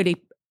a purely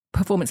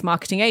performance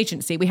marketing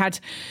agency.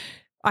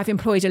 I've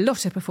employed a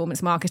lot of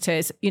performance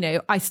marketers.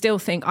 I still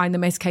think I'm the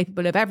most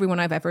capable of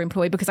everyone I've ever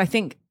employed because I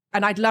think,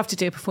 and I'd love to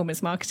do a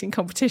performance marketing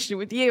competition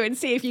with you and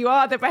see if you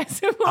are the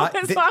best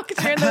performance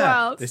marketer in the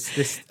world.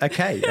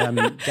 Okay.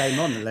 Game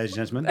on, ladies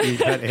and gentlemen. You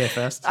heard it here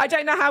first. I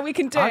don't know how we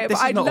can do it, but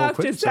I'd love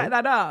to set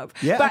that up.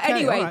 Yeah, but okay,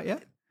 anyway, right, yeah.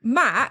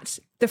 Matt,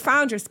 the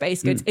founder of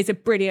Space Goods, is a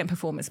brilliant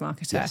performance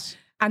marketer. Yes.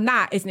 And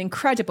that is an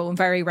incredible and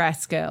very rare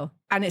skill.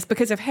 And it's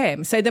because of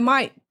him. So there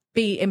might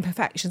be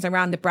imperfections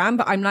around the brand,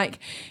 but I'm like,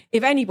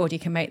 if anybody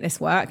can make this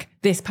work,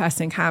 this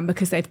person can,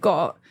 because they've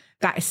got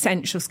that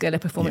essential skill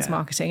of performance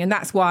marketing. And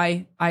that's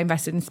why I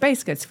invested in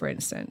Space Goods, for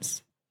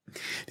instance.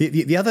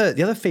 The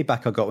other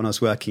feedback I got when I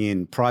was working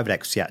in private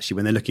equity, actually,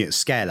 when they're looking at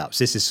scale ups,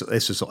 this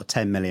was sort of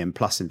 10 million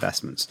plus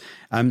investments.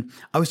 I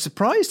was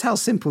surprised how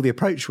simple the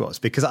approach was,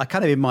 because I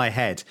kind of in my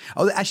head,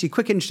 actually,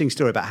 quick interesting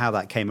story about how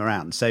that came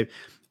around. So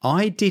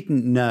I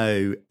didn't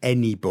know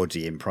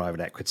anybody in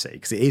private equity,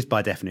 because it is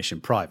by definition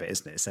private,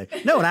 isn't it? So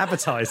no one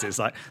advertises.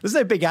 Like, there's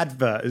no big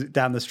advert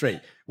down the street.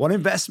 One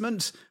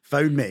investment,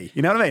 phone me.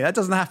 You know what I mean? That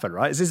doesn't happen,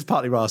 right? This is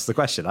partly where I asked the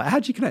question. Like,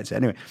 how do you connect it?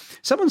 Anyway,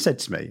 someone said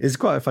to me, it's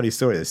quite a funny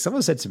story.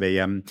 Someone said to me,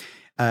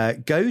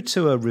 go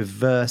to a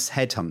reverse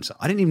headhunter.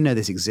 I didn't even know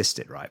this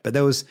existed, right? But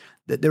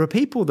there are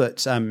people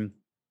that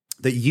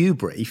you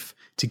brief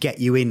to get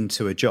you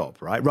into a job,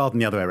 right? Rather than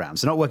the other way around.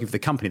 So they're not working for the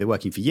company, they're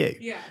working for you.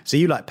 Yeah. So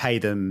you pay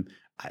them,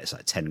 it's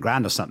like 10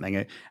 grand or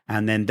something.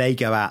 And then they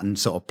go out and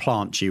sort of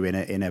plant you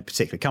in a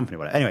particular company.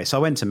 Whatever. Anyway, so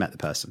I went and met the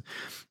person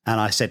and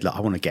I said, look, I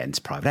want to get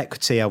into private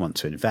equity. I want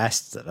to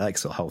invest, that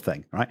sort of whole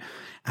thing. Right.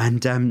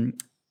 And,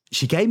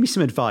 she gave me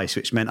some advice,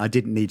 which meant I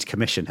didn't need to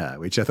commission her,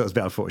 which I thought was a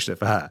bit unfortunate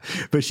for her.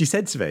 But she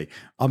said to me,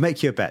 I'll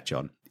make you a bet,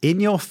 John. In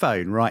your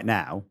phone right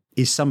now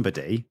is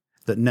somebody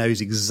that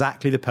knows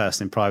exactly the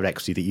person in private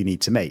equity that you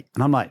need to meet.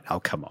 And I'm like, oh,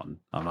 come on.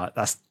 I'm like,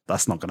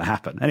 that's not going to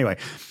happen. Anyway,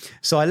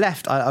 so I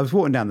left. I was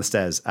walking down the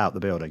stairs out the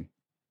building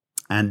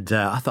and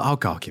I thought,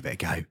 I'll give it a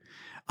go.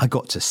 I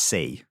got to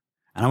C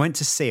and I went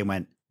to C and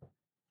went,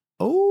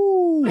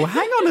 oh,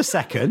 hang on a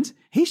second.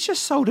 He's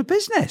just sold a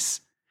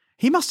business.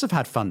 He must have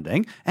had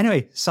funding.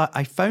 Anyway, so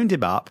I phoned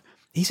him up.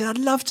 He said, I'd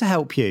love to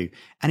help you.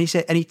 And he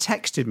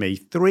texted me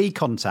 3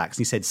 contacts.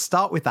 And he said,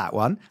 start with that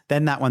one,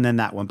 then that one, then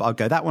that one. But I'll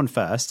go that one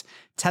first.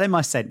 Tell him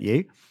I sent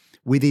you.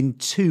 Within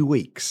 2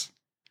 weeks,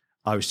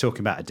 I was talking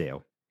about a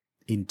deal.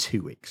 In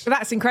 2 weeks.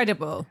 That's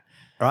incredible.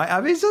 Right?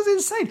 I mean, it's just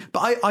insane.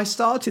 But I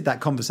started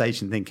that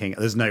conversation thinking,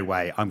 there's no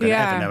way I'm going to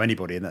ever know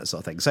anybody and that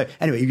sort of thing. So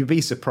anyway, you'd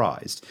be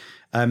surprised.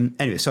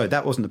 Anyway, sorry,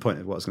 that wasn't the point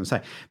of what I was going to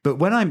say. But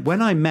when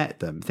I met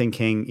them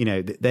thinking,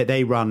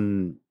 they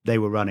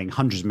were running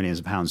hundreds of millions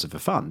of pounds of a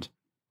fund.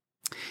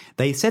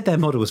 They said their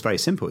model was very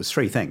simple. It was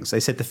 3 things. They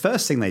said the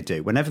first thing they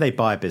do whenever they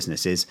buy a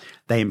business is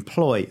they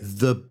employ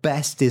the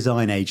best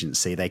design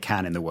agency they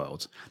can in the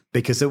world.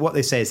 Because what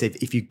they say is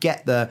if you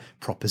get the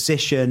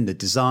proposition, the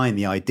design,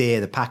 the idea,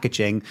 the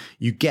packaging,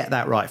 you get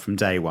that right from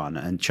day one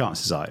and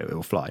chances are it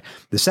will fly.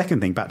 The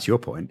second thing, back to your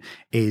point,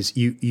 is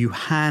you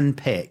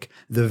handpick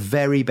the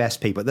very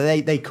best people.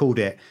 They called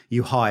it,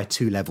 you hire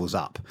 2 levels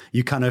up.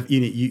 You kind of,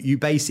 you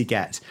basically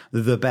get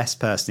the best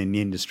person in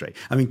the industry.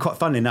 I mean, quite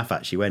funnily enough,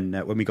 actually,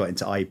 when we got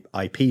into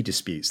IP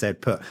disputes, they'd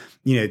put,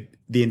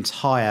 the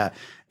entire,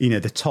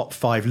 the top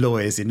 5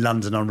 lawyers in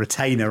London on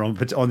retainer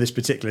on this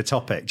particular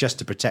topic just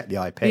to protect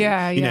the IP.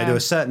 There were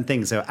certain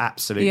things they were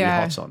absolutely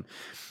hot on.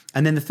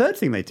 And then the third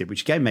thing they did,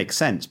 which again makes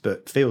sense,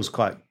 but feels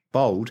quite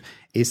bold,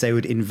 is they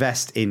would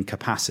invest in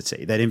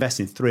capacity. They'd invest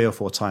in 3 or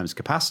 4 times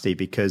capacity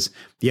because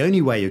the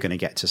only way you're going to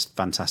get to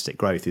fantastic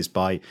growth is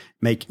by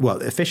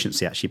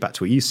efficiency, actually, back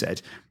to what you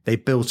said. They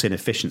built in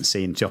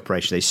efficiency into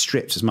operation. They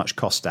stripped as much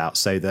cost out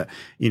so that,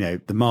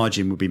 the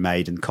margin would be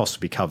made and costs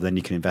would be covered. Then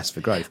you can invest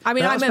for growth. I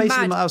mean,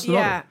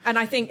 and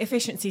I think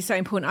efficiency is so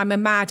important.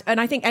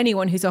 And I think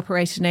anyone who's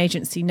operated an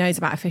agency knows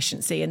about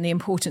efficiency and the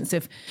importance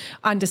of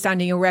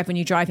understanding your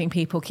revenue, driving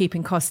people,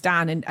 keeping costs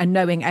down and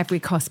knowing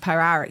every cost per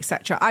hour,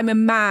 etc. I'm a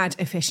mad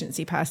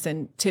efficiency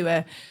person to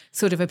a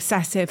sort of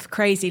obsessive,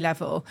 crazy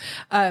level.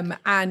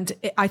 And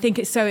I think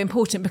it's so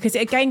important because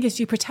it again gives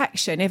you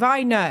protection. If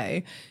I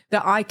know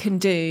that I can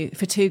do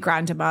for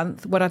 £2,000 a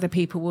month what other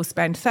people will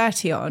spend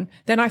 30 on,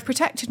 then I've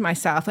protected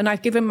myself and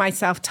I've given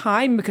myself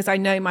time because I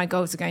know my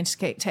goals are going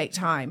to take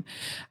time.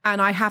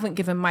 And I haven't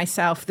given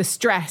myself the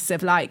stress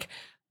of like,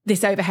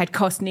 this overhead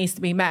cost needs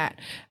to be met.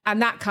 And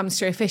that comes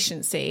through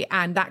efficiency,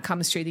 and that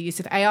comes through the use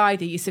of AI,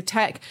 the use of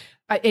tech.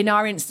 In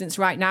our instance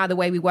right now, the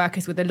way we work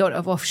is with a lot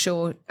of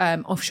offshore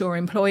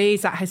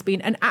employees. That has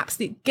been an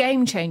absolute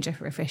game changer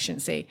for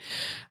efficiency.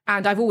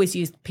 And I've always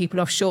used people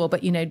offshore,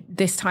 but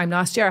this time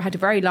last year, I had a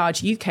very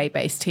large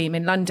UK-based team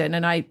in London,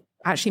 and I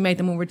actually made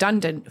them all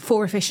redundant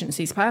for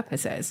efficiency's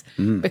purposes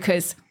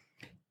because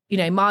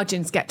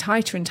margins get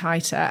tighter and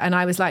tighter. And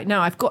I was like,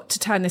 no, I've got to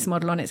turn this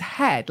model on its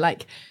head.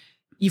 Like,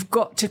 you've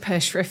got to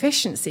push for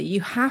efficiency. You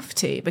have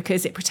to,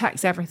 because it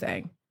protects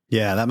everything.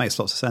 Yeah, that makes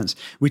lots of sense.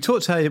 We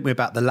talked earlier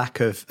about the lack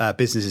of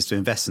businesses to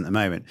invest in at the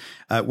moment.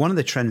 One of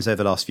the trends over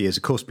the last few years,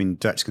 of course, been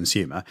direct to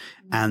consumer.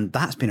 And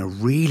that's been a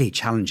really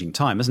challenging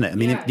time, hasn't it? I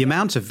mean, the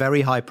amount of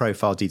very high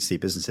profile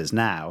D2C businesses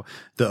now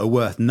that are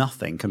worth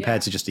nothing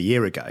compared to just a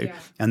year ago. Yeah.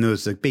 And there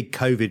was a big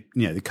COVID,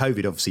 the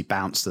COVID obviously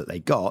bounce that they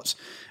got.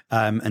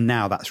 And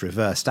now that's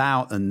reversed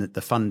out, and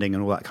the funding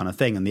and all that kind of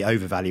thing, and the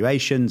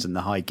overvaluations and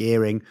the high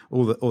gearing,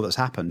 all that's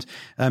happened.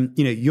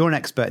 You're an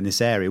expert in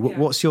this area.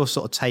 What's your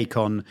sort of take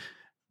on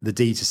the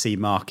D2C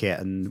market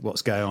and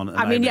what's going on at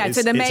the moment?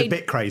 It's a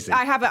bit crazy.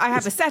 I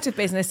have a set of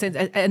businesses,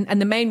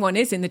 and the main one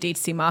is in the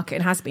D2C market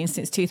and has been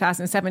since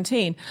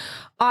 2017.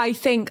 I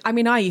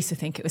used to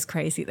think it was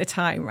crazy at the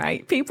time,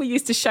 right? People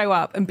used to show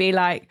up and be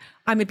like,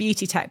 I'm a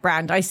beauty tech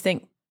brand. I used to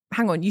think,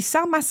 hang on, you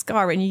sell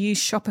mascara and you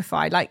use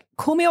Shopify. Like,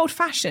 call me old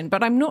fashioned,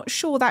 but I'm not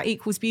sure that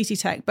equals beauty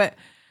tech. But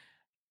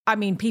I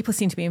mean, people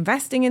seem to be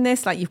investing in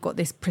this. Like, you've got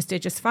this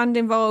prestigious fund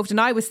involved. And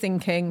I was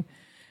thinking,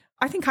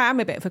 I think I am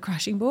a bit of a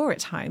crashing bore at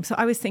times. So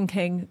I was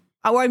thinking,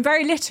 I'm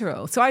very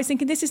literal. So I was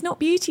thinking, this is not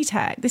beauty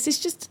tech. This is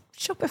just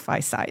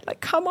Shopify site.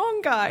 Like, come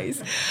on,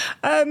 guys.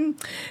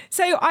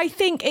 So I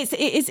think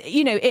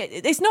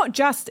it's not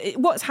just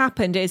what's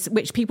happened is,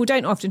 which people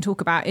don't often talk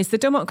about, is the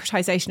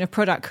democratization of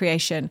product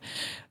creation,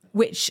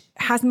 which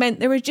has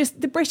meant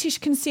the British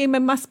consumer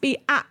must be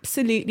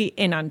absolutely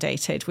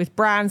inundated with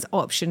brands,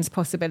 options,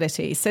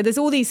 possibilities. So there's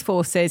all these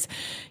forces,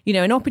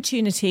 an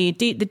opportunity,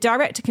 the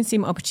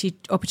direct-to-consumer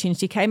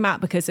opportunity came out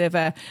because of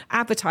a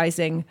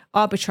advertising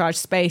arbitrage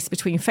space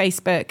between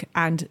Facebook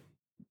and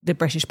the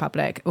British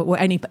public or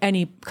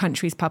any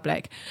country's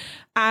public.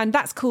 And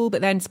that's cool, but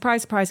then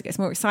surprise, surprise, it gets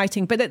more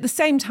exciting. But at the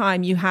same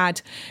time,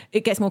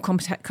 it gets more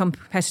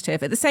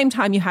competitive. At the same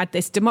time, you had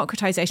this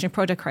democratization of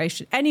product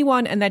creation.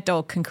 Anyone and their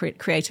dog can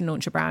create and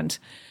launch a brand.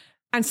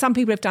 And some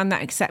people have done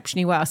that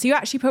exceptionally well. So you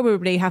actually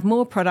probably have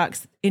more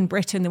products in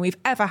Britain than we've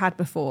ever had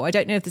before. I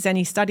don't know if there's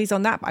any studies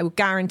on that, but I will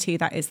guarantee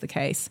that is the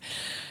case.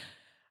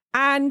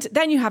 And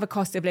then you have a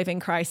cost of living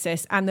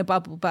crisis and the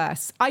bubble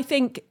bursts. My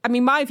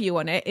view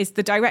on it is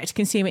the direct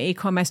consumer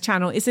e-commerce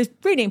channel is a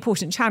really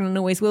important channel and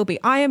always will be.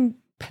 I am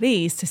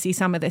pleased to see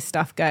some of this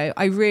stuff go.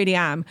 I really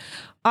am.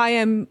 I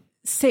am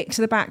sick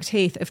to the back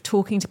teeth of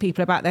talking to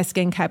people about their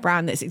skincare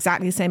brand that's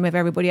exactly the same as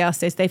everybody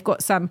else's. They've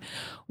got some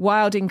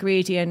wild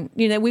ingredient.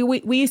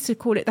 We used to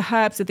call it the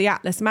herbs of the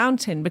Atlas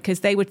Mountain,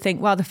 because they would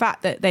think, well, the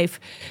fact that they've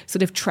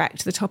sort of trekked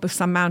to the top of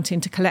some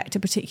mountain to collect a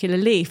particular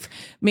leaf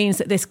means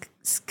that this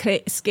clean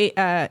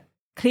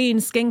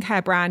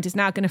skincare brand is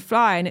now going to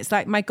fly. And it's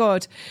like, my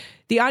God,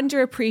 the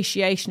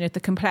underappreciation of the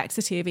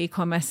complexity of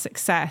e-commerce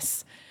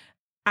success,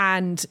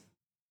 and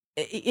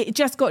it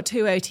just got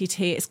too OTT.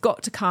 It's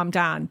got to calm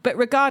down. But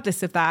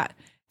regardless of that,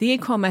 the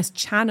e-commerce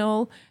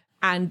channel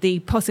and the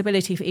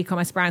possibility for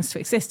e-commerce brands to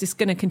exist is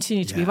going to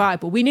continue to be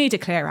viable. We need a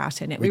clear out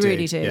in it. We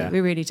really do. Yeah.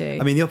 We really do.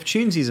 I mean, the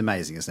opportunity is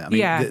amazing, isn't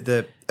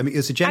it?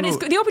 It's a general...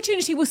 And the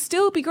opportunity will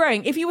still be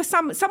growing. If you were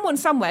someone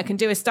somewhere can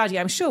do a study,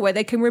 I'm sure, where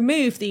they can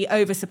remove the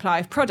oversupply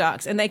of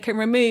products and they can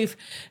remove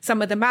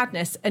some of the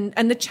madness. And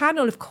the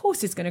channel, of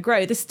course, is going to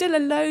grow. There's still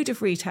a load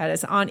of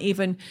retailers that aren't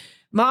even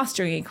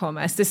mastering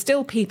e-commerce. There's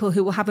still people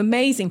who will have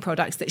amazing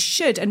products that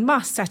should and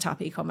must set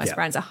up e-commerce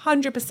brands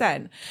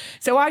 100%.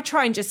 So I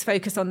try and just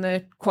focus on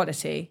the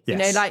quality,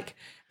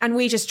 and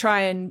we just try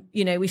and,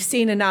 we've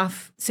seen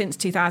enough since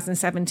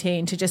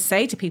 2017 to just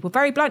say to people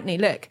very bluntly,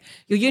 look,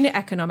 your unit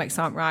economics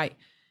aren't right.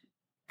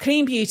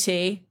 Clean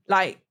beauty,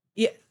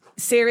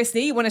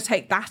 seriously, you want to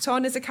take that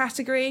on as a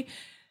category?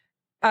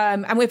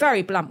 And we're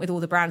very blunt with all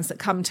the brands that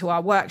come to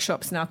our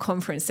workshops and our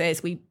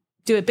conferences. We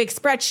do a big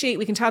spreadsheet.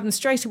 We can tell them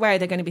straight away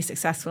they're going to be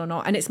successful or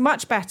not. And it's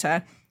much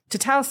better to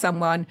tell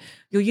someone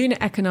your unit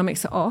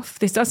economics are off.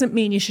 This doesn't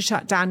mean you should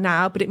shut down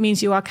now, but it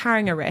means you are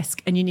carrying a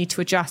risk and you need to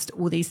adjust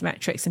all these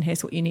metrics, and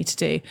here's what you need to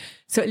do.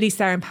 So at least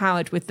they're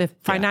empowered with the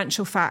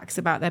financial facts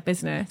about their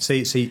business. So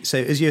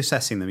as you're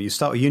assessing them, you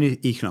start with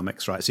unit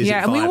economics, right? So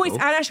and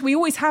we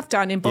always have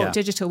done in Bolt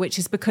Digital, which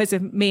is because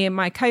of me and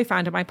my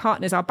co-founder, my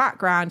partners, our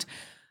background,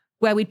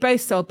 where we'd both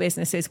sold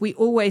businesses. We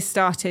always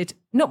started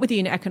not with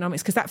unit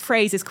economics, because that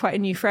phrase is quite a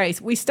new phrase.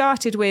 We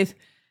started with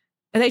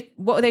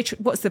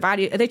what's the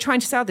value? Are they trying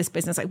to sell this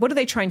business? Like, what are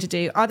they trying to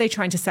do? Are they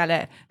trying to sell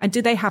it? And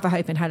do they have a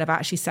hope in hell of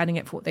actually selling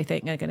it for what they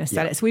think they're going to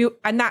sell it? So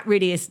and that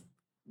really is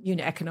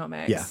unit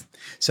economics. Yeah.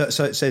 So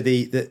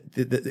the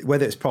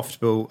whether it's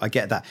profitable, I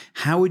get that.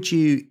 How would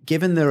you,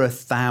 given there are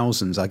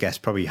thousands, I guess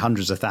probably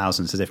hundreds of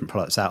thousands of different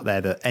products out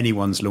there that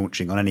anyone's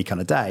launching on any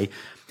kind of day,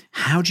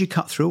 how do you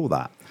cut through all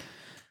that?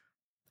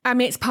 I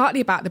mean, it's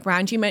partly about the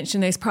brand. You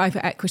mentioned those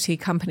private equity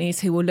companies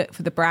who will look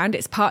for the brand.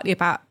 It's partly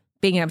about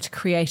being able to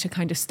create a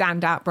kind of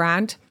standout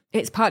brand.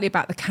 It's partly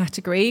about the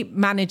category,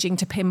 managing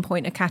to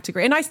pinpoint a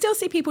category. And I still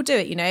see people do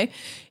it,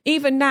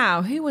 even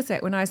now. Who was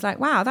it when I was like,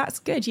 wow, that's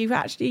good.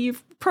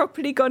 You've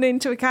properly gone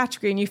into a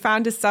category and you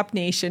found a sub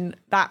niche, and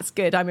that's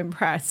good. I'm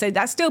impressed. So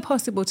that's still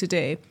possible to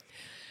do.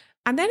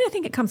 And then I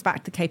think it comes back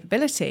to the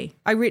capability.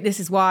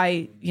 This is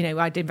why,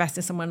 I'd invest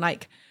in someone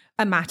like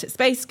a Matt at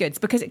Space Goods,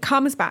 because it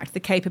comes back to the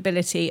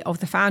capability of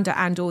the founder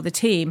and or the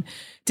team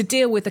to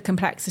deal with the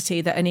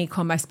complexity that an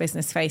e-commerce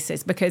business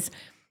faces, because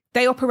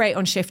they operate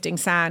on shifting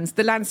sands.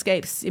 The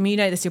landscapes, you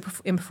know this, you're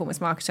in performance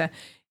marketer,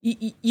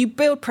 you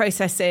build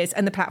processes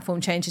and the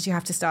platform changes, you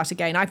have to start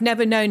again. I've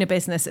never known a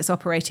business that's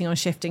operating on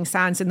shifting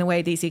sands in the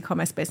way these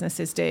e-commerce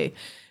businesses do.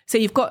 So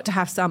you've got to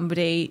have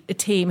a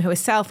team who are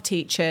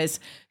self-teachers,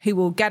 who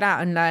will get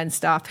out and learn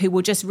stuff, who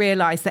will just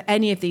realize that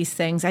any of these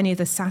things, any of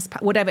the SaaS,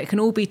 whatever, it can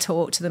all be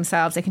taught to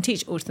themselves. They can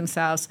teach it all to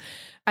themselves,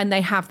 and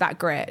they have that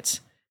grit,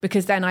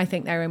 because then I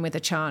think they're in with a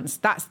chance.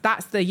 That's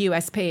the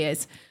USP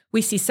is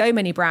we see so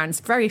many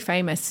brands, very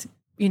famous,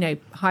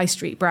 high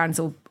street brands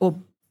or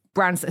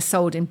brands that are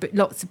sold in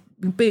lots of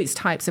boots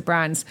types of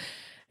brands.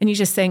 And you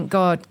just think,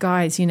 God,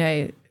 guys,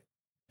 in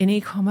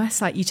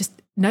e-commerce,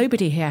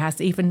 nobody here has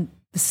even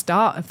the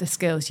start of the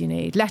skills you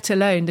need, let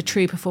alone the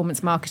true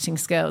performance marketing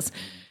skills,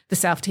 the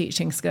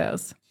self-teaching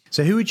skills.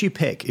 So who would you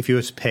pick if you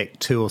were to pick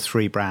 2 or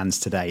 3 brands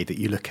today that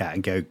you look at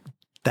and go,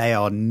 they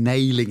are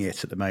nailing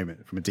it at the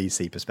moment from a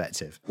D2C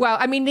perspective? Well,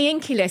 I mean, the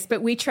Inky list,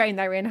 but we train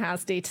their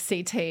in-house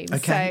D2C team.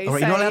 Okay, all right,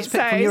 you're not allowed to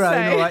pick from your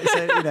own, all right?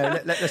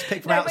 So, let's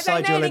pick from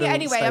outside your little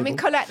anyway, stable. I mean,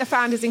 Colette, the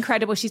founder, is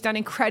incredible. She's done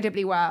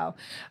incredibly well.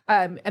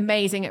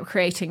 Amazing at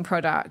creating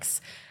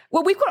products.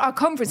 Well, we've got our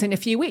conference in a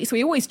few weeks.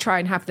 We always try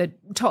and have the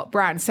top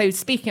brands. So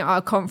speaking at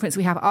our conference,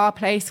 we have Our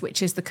Place,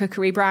 which is the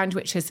cookery brand,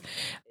 which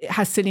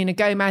has Selena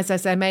Gomez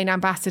as their main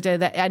ambassador,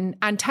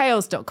 and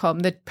Tails.com,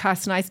 the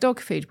personalized dog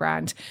food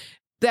brand.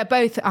 They're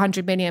both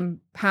 $100 million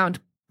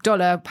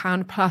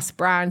pound plus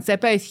brands. They're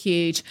both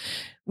huge.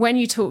 When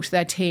you talk to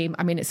their team,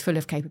 I mean, it's full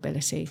of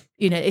capability.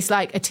 It's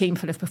like a team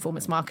full of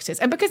performance marketers.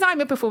 And because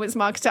I'm a performance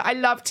marketer, I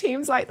love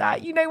teams like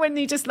that. When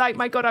you just like,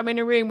 my God, I'm in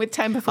a room with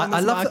 10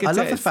 performance marketers. I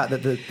love the fact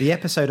that the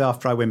episode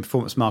after I win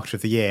Performance Marketer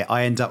of the Year,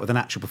 I end up with an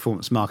actual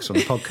performance marketer on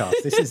the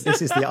podcast.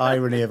 This is the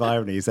irony of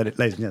ironies, ladies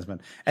and gentlemen.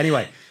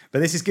 Anyway, but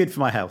this is good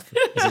for my health.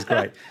 This is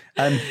great.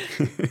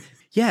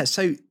 Yeah,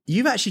 so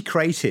you've actually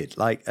created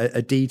like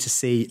a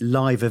D2C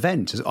live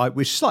event,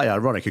 which is slightly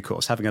ironic, of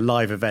course, having a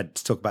live event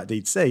to talk about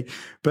D2C.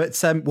 But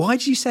why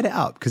did you set it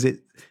up? Because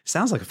it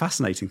sounds like a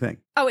fascinating thing.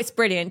 Oh, it's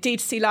brilliant.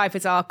 D2C Live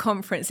is our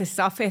conference. This is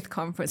our 5th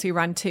conference. We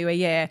run 2 a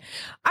year.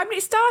 I mean,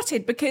 it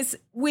started because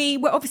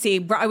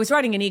I was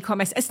running an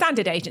e-commerce, a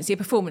standard agency, a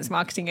performance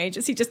marketing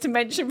agency, just to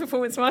mention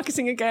performance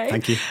marketing again.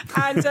 Thank you.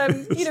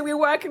 And, we were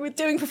working with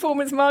doing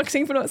performance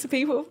marketing for lots of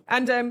people.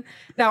 And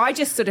now I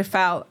just sort of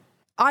felt,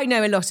 I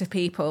know a lot of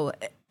people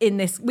in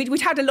this.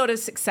 We'd had a lot of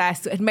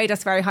success that had made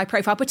us very high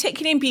profile,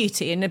 particularly in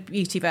beauty, in the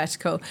beauty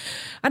vertical.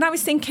 And I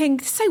was thinking,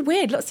 it's so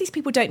weird. Lots of these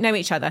people don't know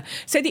each other.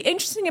 So the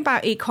interesting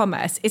about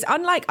e-commerce is,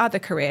 unlike other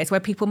careers where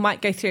people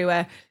might go through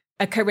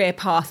a career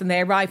path and they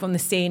arrive on the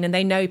scene and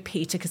they know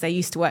Peter because they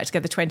used to work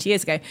together 20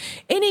 years ago.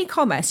 In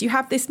e-commerce, you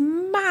have this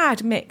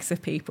mad mix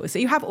of people. So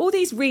you have all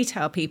these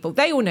retail people.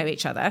 They all know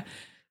each other.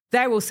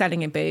 They're all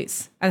selling in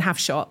boots and have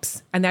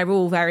shops, and they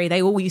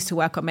all used to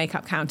work on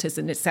makeup counters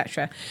and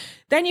etc.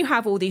 Then you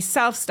have all these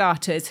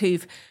self-starters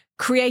who've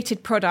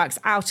created products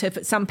out of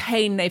some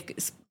pain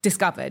they've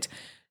discovered,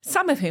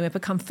 some of whom have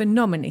become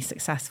phenomenally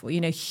successful,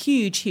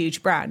 huge,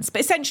 huge brands,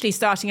 but essentially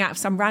starting out of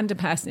some random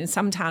person in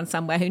some town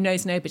somewhere who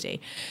knows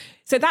nobody.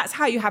 So that's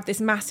how you have this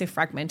massive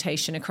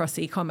fragmentation across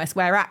e-commerce,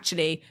 where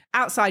actually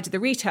outside of the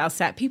retail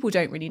set, people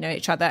don't really know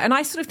each other. And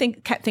I sort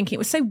of kept thinking it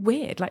was so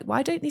weird. Like,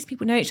 why don't these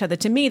people know each other?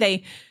 To me,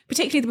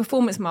 particularly the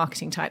performance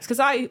marketing types, because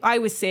I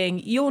was seeing,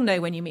 you'll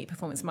know when you meet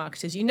performance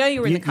marketers,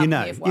 you're in the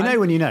company of one. You know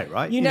when you know,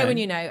 right? You know when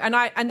you know.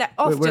 And they're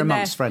often we're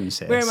amongst friends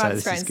here. We're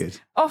amongst friends. This is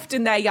good.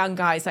 Often they're young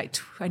guys, like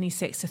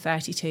 26 to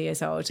 32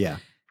 years old. Yeah.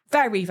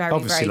 Very, very,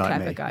 obviously very like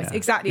clever me, guys. Yeah.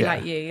 Exactly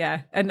like you,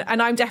 yeah. And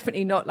I'm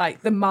definitely not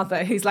like the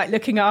mother who's like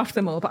looking after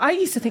them all. But I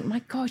used to think, my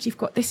God, you've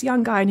got this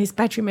young guy in his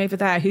bedroom over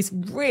there who's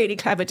really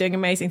clever, doing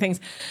amazing things.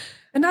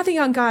 Another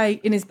young guy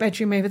in his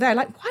bedroom over there.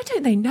 Like, why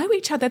don't they know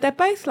each other? They're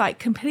both like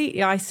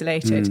completely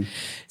isolated.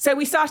 So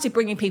we started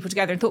bringing people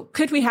together and thought,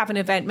 could we have an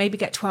event, maybe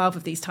get 12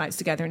 of these types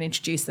together and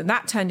introduce them?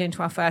 That turned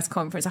into our first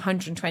conference,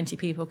 120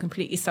 people,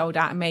 completely sold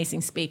out,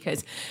 amazing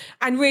speakers.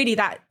 And really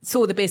that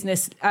saw the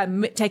business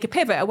take a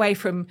pivot away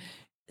from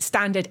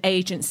standard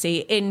agency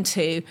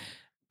into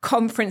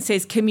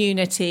conferences,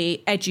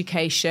 community,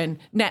 education,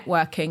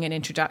 networking and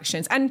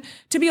introductions. And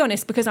to be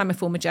honest, because I'm a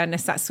former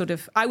journalist,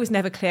 I was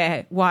never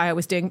clear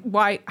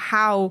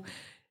how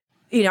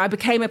I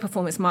became a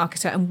performance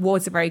marketer and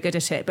was very good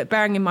at it. But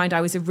bearing in mind, I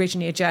was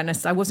originally a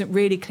journalist. I wasn't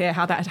really clear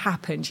how that had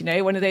happened,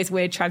 one of those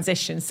weird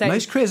transitions. So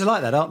most careers are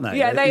like that, aren't they?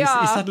 Yeah, they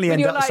are. You suddenly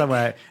end up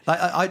somewhere.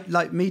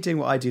 Like me doing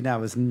what I do now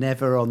was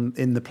never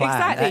in the plan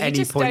at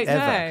any point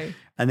ever. Know.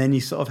 And then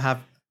you sort of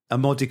have a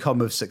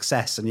modicum of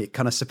success and it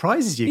kind of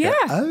surprises you. Yeah.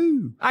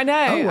 I know.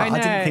 I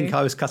didn't think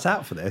I was cut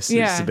out for this.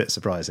 Yeah. It's a bit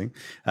surprising.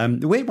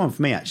 The weird one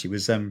for me actually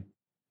was I'm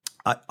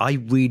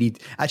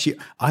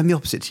the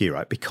opposite to you,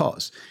 right?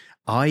 Because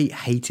I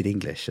hated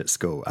English at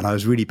school and I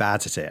was really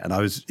bad at it. And I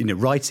was,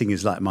 writing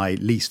is like my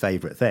least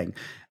favourite thing.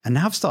 And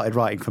now I've started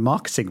writing for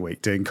Marketing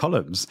Week, doing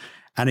columns.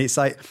 And it's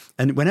like,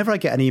 and whenever I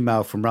get an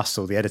email from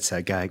Russell, the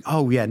editor, going,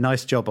 "Oh yeah,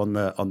 nice job on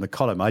the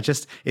column,"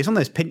 it's one of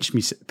those pinch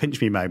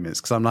me moments,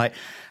 because I'm like,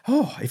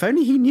 oh, if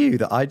only he knew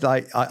that I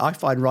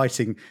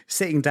find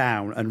sitting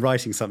down and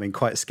writing something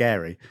quite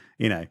scary,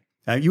 You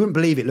wouldn't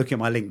believe it looking at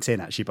my LinkedIn,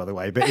 actually, by the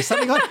way, but it's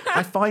something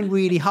I find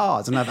really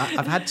hard, and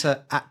I've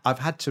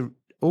had to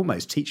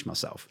almost teach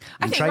myself.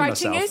 I think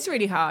writing is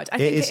really hard.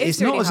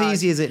 It's not as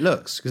easy as it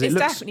looks, because it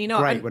looks definitely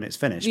not great when it's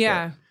finished.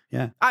 Yeah. But,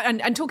 yeah.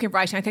 And talking of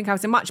writing, I think I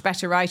was a much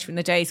better writer in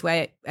the days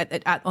where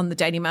on the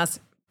Daily Mail's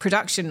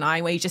production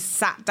line, where you just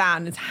sat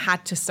down and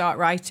had to start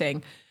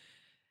writing,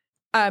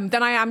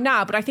 than I am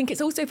now. But I think it's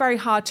also very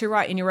hard to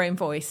write in your own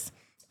voice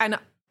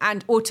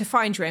or to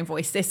find your own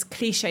voice, this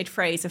cliched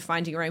phrase of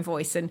finding your own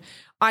voice. And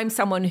I'm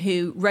someone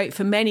who wrote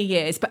for many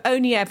years, but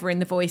only ever in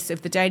the voice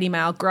of the Daily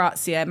Mail,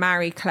 Grazia,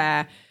 Marie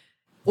Claire,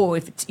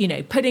 or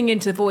putting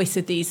into the voice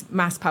of these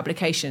mass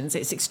publications.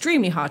 It's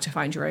extremely hard to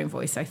find your own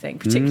voice, I think,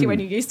 particularly when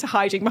you're used to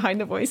hiding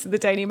behind the voice of the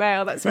Daily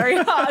Mail. That's very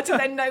hard to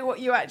then know what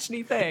you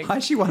actually think.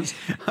 Actually, once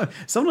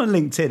someone on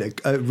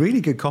LinkedIn, a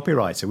really good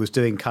copywriter, was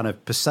doing kind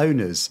of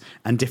personas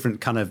and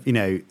different kind of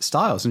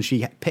styles, and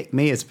she picked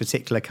me as a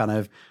particular kind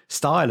of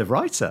style of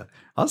writer.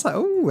 I was like,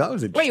 oh, that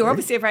was interesting. Well, you're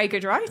obviously a very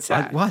good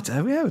writer. What?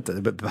 Oh, yeah,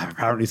 but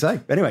apparently so.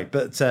 Anyway,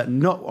 but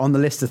not on the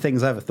list of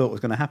things I ever thought was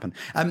going to happen.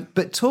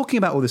 But talking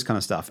about all this kind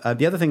of stuff,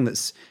 the other thing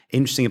that's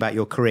interesting about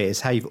your career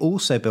is how you've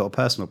also built a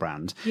personal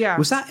brand. Yeah.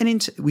 Was that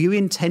were you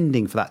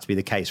intending for that to be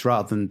the case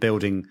rather than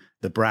building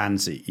the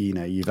brands that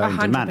you've owned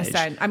 100%. And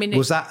managed? I mean,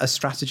 was that a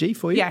strategy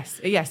for you? Yes,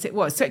 it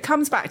was. So it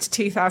comes back to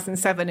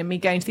 2007 and me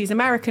going to these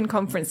American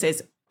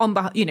conferences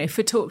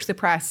for Talk to the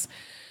Press.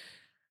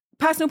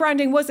 Personal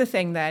branding was a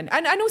thing then.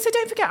 And also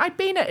don't forget, I'd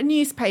been at a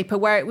newspaper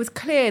where it was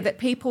clear that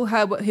people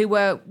who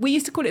were, we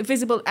used to call it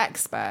visible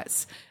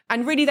experts.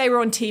 And really they were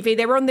on TV.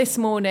 They were on This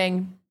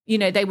Morning.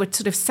 They were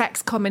sort of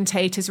sex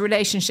commentators,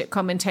 relationship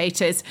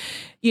commentators,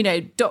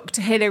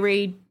 Dr.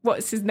 Hillary,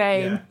 what's his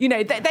name?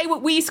 Yeah.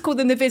 We used to call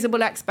them the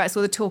visible experts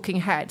or the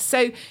talking heads.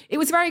 So it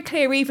was very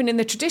clear, even in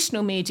the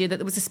traditional media, that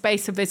there was a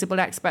space for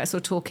visible experts or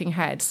talking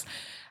heads.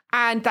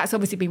 And that's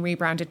obviously been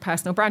rebranded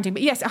personal branding.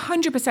 But yes,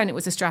 100% it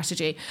was a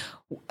strategy.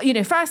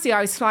 Firstly,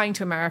 I was flying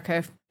to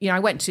America. I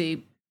went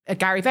to a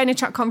Gary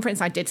Vaynerchuk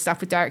conference. I did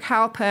stuff with Derek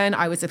Halpern.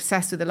 I was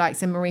obsessed with the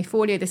likes of Marie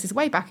Forleo. This is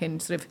way back in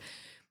sort of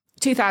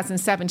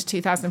 2007 to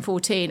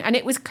 2014. And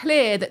it was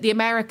clear that the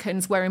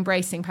Americans were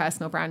embracing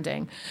personal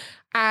branding.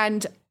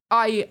 And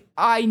I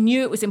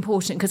knew it was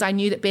important because I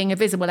knew that being a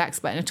visible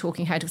expert and a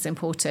talking head was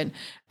important.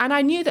 And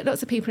I knew that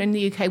lots of people in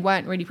the UK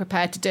weren't really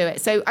prepared to do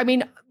it. So, I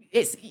mean,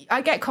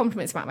 I get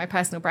compliments about my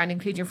personal brand,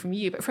 including from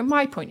you, but from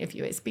my point of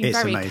view, it's been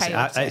very amazing.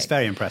 Chaotic. It's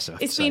very impressive.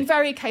 It's been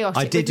very chaotic.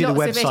 I did do the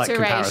website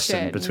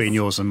comparison between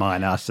yours and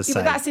mine, I have to say.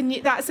 But that's an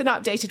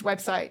updated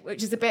website,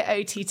 which is a bit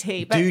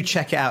OTT. But do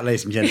check it out,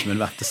 ladies and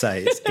gentlemen, I have to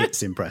say.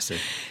 It's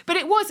impressive. But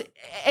it was,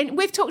 and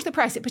with Talk to the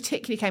Press, it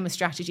particularly came a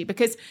strategy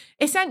because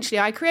essentially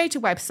I create a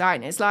website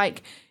and it's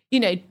like,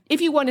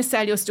 if you want to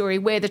sell your story,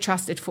 we're the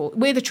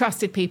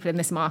trusted people in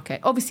this market.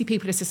 Obviously,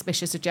 people are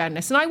suspicious of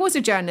journalists. And I was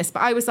a journalist,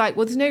 but I was like,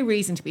 well, there's no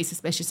reason to be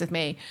suspicious of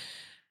me.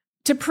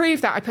 To prove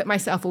that, I put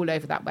myself all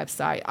over that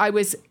website.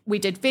 We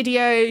did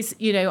videos,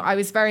 I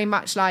was very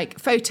much like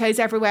photos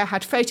everywhere,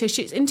 had photo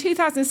shoots. In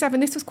 2007,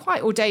 this was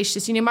quite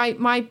audacious.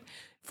 My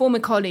former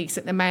colleagues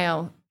at the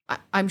Mail,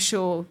 I'm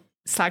sure,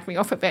 slagged me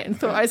off a bit and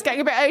thought I was getting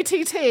a bit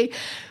OTT.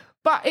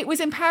 But it was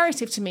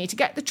imperative to me to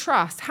get the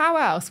trust. How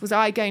else was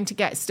I going to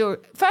get story?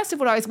 First of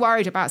all, I was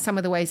worried about some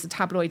of the ways the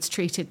tabloids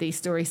treated these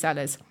story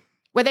sellers,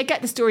 where they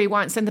get the story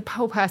once and the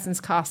whole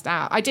person's cast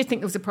out. I did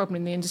think there was a problem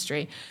in the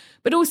industry.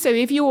 But also,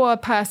 if you're a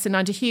person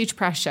under huge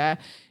pressure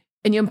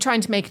and you're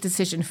trying to make a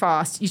decision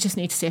fast, you just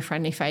need to see a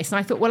friendly face. And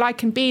I thought, well, I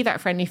can be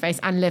that friendly face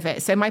and live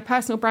it. So my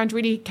personal brand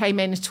really came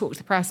in to Talk to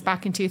the Press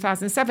back in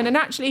 2007. And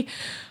actually,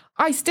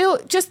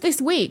 just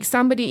this week,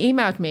 somebody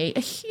emailed me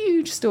a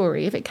huge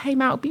story. If it came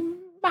out, it'd be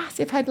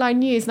massive headline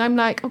news. And I'm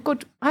like, oh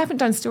God, I haven't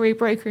done story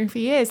brokering for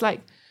years.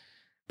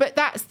 But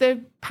that's the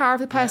power of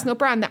the personal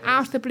brand, that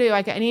out of the blue,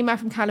 I get an email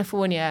from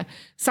California,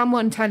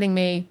 someone telling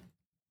me,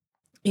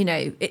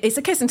 it's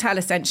a kiss and tell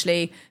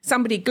essentially,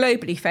 somebody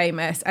globally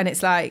famous. And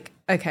it's like,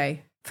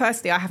 okay,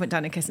 firstly, I haven't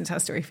done a kiss and tell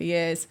story for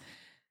years.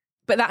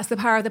 But that's the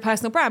power of the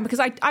personal brand, because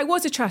I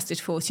was a trusted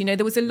force. You know,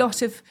 there was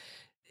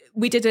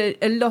we did a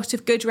lot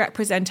of good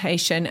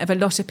representation of a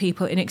lot of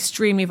people in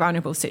extremely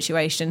vulnerable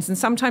situations, and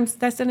sometimes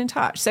they're still in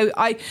touch. So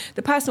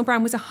the personal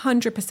brand was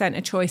 100%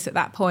 a choice at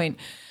that point.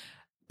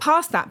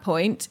 Past that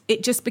point,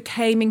 it just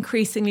became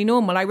increasingly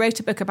normal. I wrote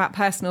a book about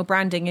personal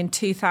branding in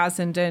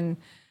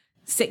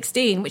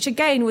 2016, which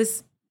again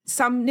was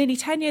nearly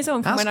 10 years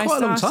on from when I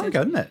started. That's quite a long time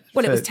ago, isn't it?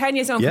 Well, it was 10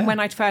 years on from when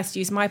I'd first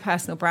used my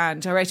personal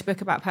brand. I wrote a book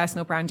about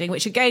personal branding,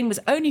 which again was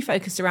only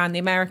focused around the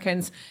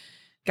Americans.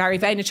 Gary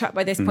Vaynerchuk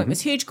by this point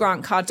was huge.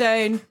 Grant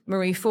Cardone,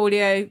 Marie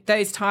Forleo,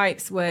 those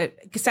types were.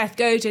 Seth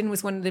Godin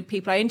was one of the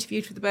people I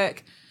interviewed for the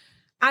book.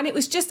 And it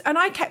was just, and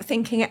I kept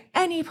thinking at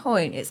any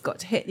point it's got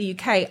to hit the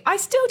UK. I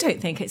still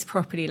don't think it's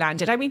properly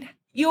landed. I mean,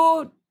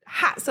 your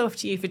hats off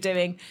to you for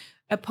doing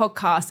a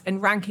podcast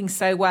and ranking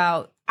so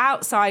well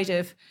outside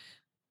of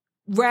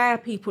rare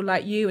people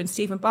like you and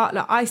Stephen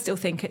Bartlett. I still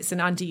think it's an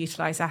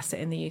underutilized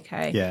asset in the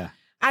UK. Yeah.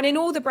 And in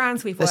all the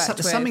brands we've worked with.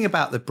 There's something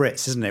about the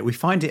Brits, isn't it? We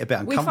find it a bit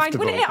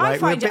uncomfortable. I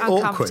find it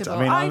awkward. uncomfortable.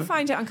 I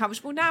find it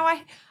uncomfortable. Now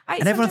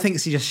and everyone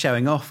thinks you're just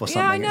showing off or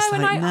something. Yeah, I know. It's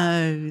like,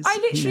 no.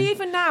 I literally,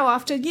 even now,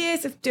 after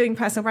years of doing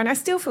personal brand, I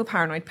still feel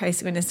paranoid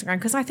posting on Instagram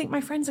because I think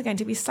my friends are going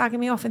to be slagging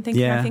me off and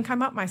thinking I think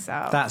I'm up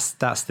myself. That's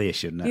the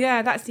issue, isn't it?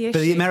 Yeah, that's the issue.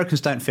 But the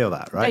Americans don't feel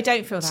that, right? They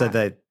don't feel that. So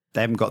they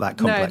haven't got that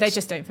complex. No, they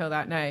just don't feel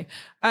that, no.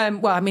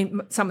 Well, I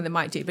mean, some of them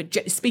might do,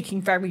 but speaking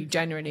very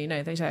generally,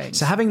 no, they don't.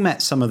 So having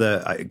met some of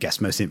the, I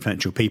guess, most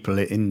influential people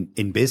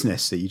in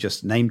business that you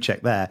just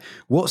name-checked there,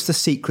 what's the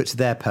secret to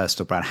their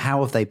personal brand?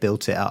 How have they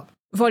built it up?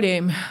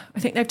 Volume.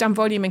 I think they've done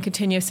volume and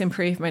continuous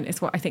improvement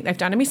is what I think they've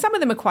done. I mean, some of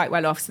them are quite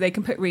well off, so they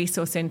can put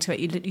resource into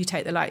it. You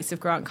take the likes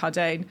of Grant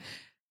Cardone,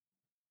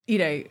 you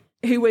know,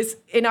 who was,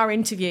 in our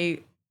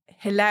interview,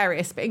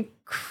 hilarious, but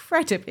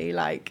incredibly,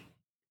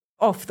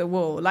 off the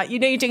wall.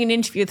 You're doing an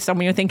interview with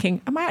someone, you're thinking,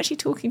 am I actually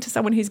talking to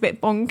someone who's a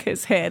bit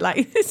bonkers here?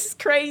 This is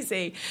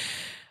crazy.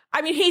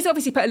 I mean, he's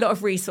obviously put a lot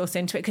of resource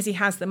into it because he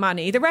has the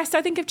money. The rest,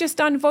 I think, have just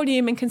done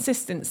volume and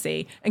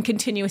consistency and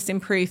continuous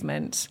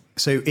improvement.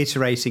 So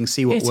iterating,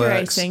 see what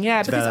works.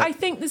 Yeah, because I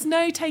think there's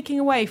no taking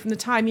away from the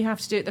time you have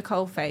to do it at the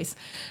coalface.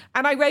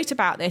 And I wrote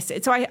about this.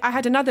 So I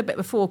had another bit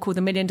before called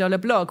The $1 Million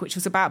Blog, which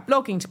was about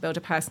blogging to build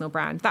a personal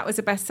brand. That was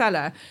a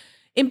bestseller.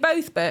 In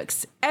both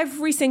books,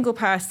 every single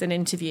person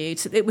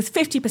interviewed, it was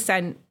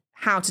 50%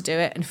 how to do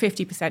it and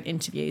 50%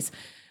 interviews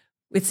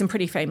with some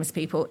pretty famous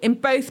people. In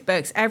both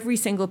books, every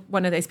single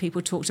one of those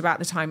people talked about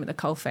the time at the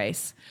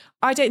coalface.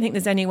 I don't think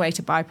there's any way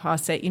to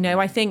bypass it.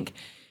 I think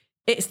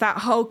it's that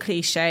whole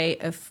cliche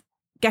of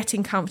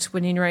getting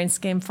comfortable in your own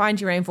skin, find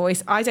your own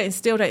voice.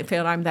 Still don't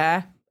feel I'm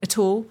there at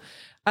all.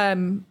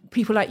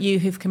 People like you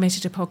who've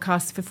committed to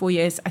podcasts for 4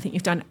 years, I think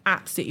you've done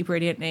absolutely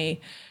brilliantly.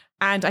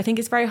 And I think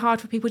it's very hard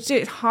for people to do.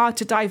 It's hard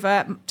to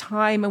divert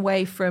time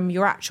away from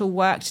your actual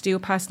work to do your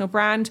personal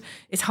brand.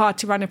 It's hard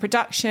to run a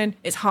production.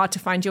 It's hard to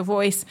find your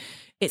voice.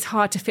 It's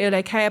hard to feel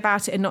okay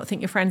about it and not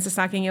think your friends are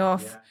slagging you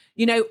off.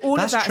 Yeah. All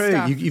of that true.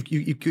 stuff.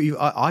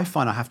 I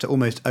find I have to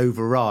almost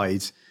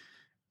override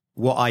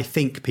what I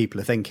think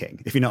people are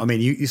thinking, if you know what I mean.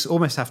 You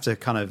almost have to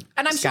kind of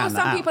And I'm sure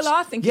some people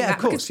are thinking that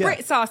because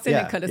Brits are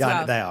cynical as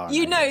well. They are.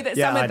 You know that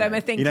some of them are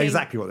thinking. You know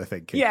exactly what they're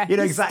thinking. Yeah, you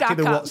know exactly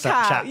the WhatsApp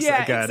chats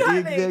that are going.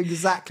 Exactly. You know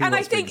exactly and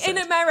what's I think in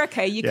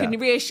America, you can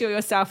reassure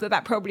yourself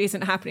that probably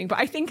isn't happening. But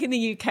I think in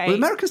the UK... Well,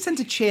 Americans tend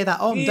to cheer that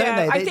on, don't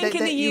they? I think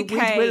in the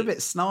UK... We're a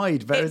bit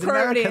snide, but in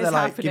America,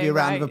 they're give you a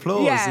round of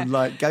applause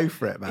and go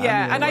for it, man.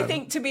 Yeah, and I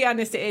think, to be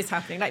honest, it is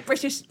happening.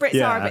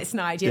 Brits are a bit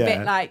snide. You're a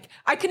bit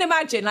I can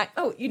imagine,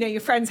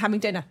 your friends having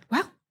dinner.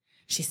 Well,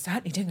 she's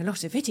certainly doing a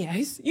lot of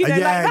videos.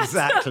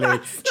 Exactly.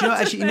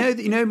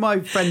 Do you know my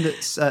friend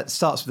that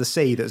starts with a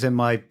C that was in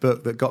my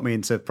book that got me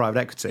into private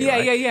equity?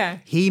 Yeah.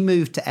 He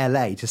moved to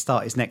LA to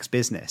start his next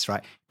business,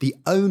 right? The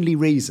only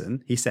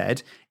reason, he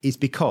said, is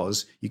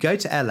because you go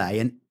to LA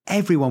and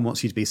everyone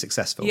wants you to be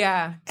successful.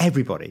 Yeah.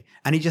 Everybody.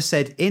 And he just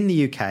said, in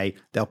the UK,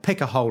 they'll pick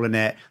a hole in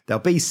it. They'll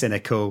be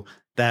cynical.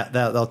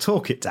 They'll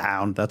talk it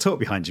down. They'll talk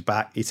behind your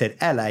back. He said,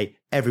 LA,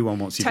 everyone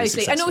wants you to be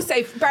successful. And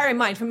also, bear in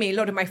mind, for me, a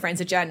lot of my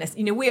friends are journalists.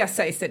 We are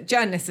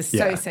journalists are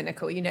so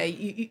cynical.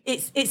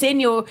 It's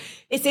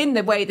in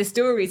the way the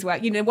stories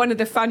work. One of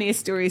the funniest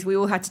stories we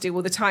all had to do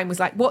all the time was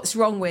what's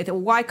wrong with, or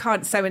why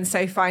can't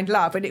so-and-so find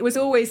love? And it was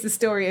always the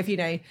story of,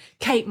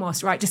 Kate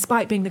Moss, right?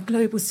 Despite being the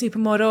global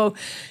supermodel,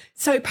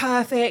 so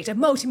perfect, a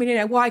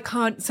multimillionaire, why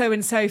can't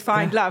so-and-so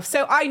find love?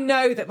 So I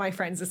know that my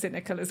friends are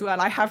cynical as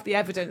well. I have the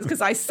evidence because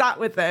I sat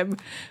with them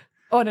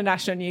on a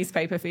national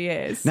newspaper for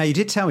years. Now, you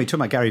did tell me, talking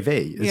about Gary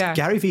Vee.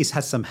 Gary Vee's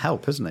had some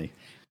help, hasn't he?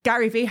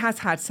 Gary Vee has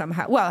had some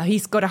help. Well,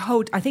 he's got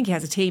I think he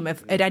has a team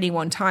of, at any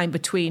one time,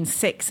 between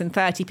 6 and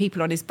 30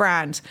 people on his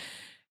brand.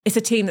 It's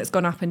a team that's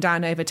gone up and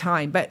down over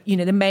time. But,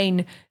 the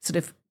main sort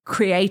of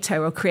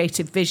creator or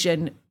creative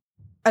vision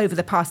over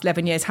the past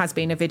 11 years has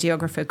been a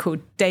videographer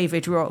called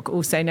David Rock,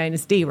 also known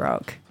as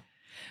D-Rock.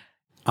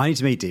 I need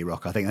to meet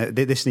D-Rock. I think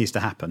this needs to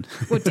happen.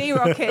 Well,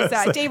 D-Rock is...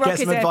 Get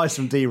some advice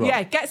from D-Rock.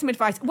 Yeah, get some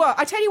advice. Well,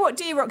 I tell you what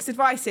D-Rock's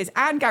advice is,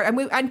 and Gary,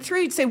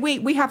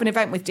 we have an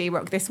event with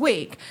D-Rock this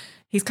week.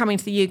 He's coming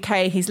to the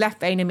UK. He's left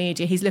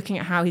VaynerMedia. He's looking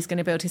at how he's going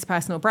to build his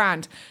personal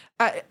brand,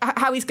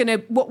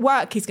 what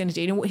work he's going to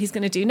do and what he's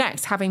going to do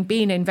next, having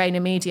been in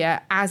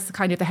VaynerMedia as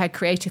kind of the head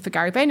creative for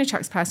Gary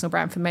Vaynerchuk's personal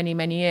brand for many,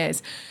 many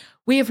years.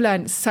 We have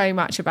learned so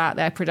much about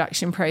their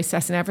production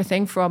process and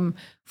everything from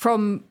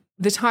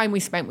the time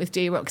we spent with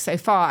D-Rock so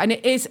far. And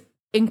it is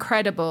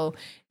incredible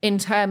in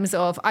terms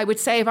of, I would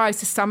say, if I was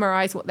to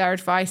summarize what their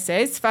advice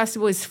is, first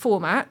of all, is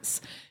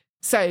formats.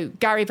 So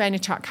Gary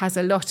Vaynerchuk has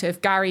a lot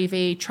of Gary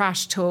V,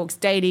 Trash Talks,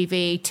 Daily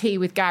V, Tea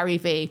with Gary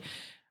V.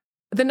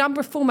 The number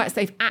of formats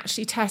they've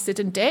actually tested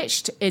and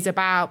ditched is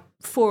about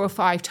 4 or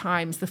 5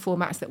 times the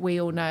formats that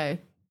we all know.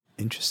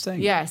 Interesting.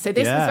 Yeah, so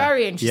this is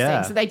very interesting.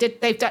 Yeah. So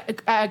they've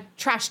done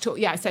Trash Talk.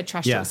 Yeah, I said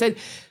Trash Talk. So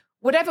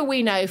whatever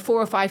we know,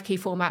 4 or 5 key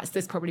formats,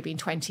 there's probably been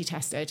 20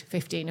 tested,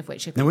 15 of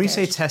which have been Now, when you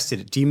ditched. say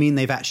tested, do you mean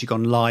they've actually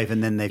gone live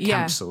and then they've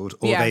cancelled,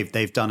 or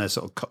they've done a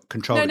sort of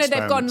controlled experiment? No,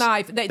 they've gone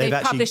live.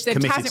 They've published.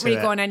 It hasn't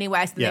really gone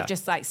anywhere, so they've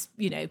just That's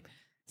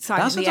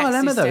a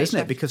dilemma, though, isn't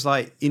it? Because,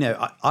 I'd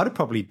have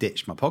probably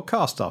ditched my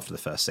podcast after the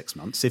first 6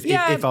 months if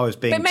I was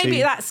being. But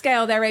maybe at that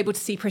scale, they're able to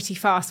see pretty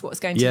fast what's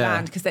going to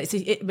land, because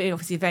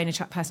obviously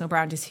Vaynerchuk personal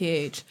brand is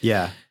huge.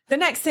 Yeah. The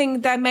next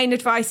thing, their main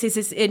advice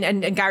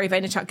and Gary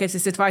Vaynerchuk gives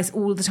this advice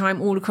all the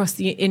time, all across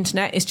the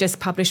internet, is just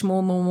publish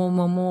more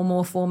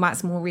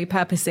formats, more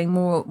repurposing,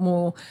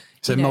 more.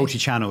 So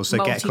multi-channels,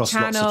 so get across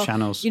lots of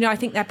channels. I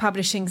think they're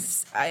publishing,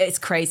 it's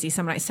crazy,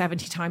 something like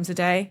 70 times a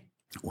day.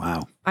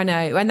 Wow. I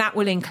know. And that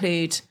will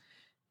include,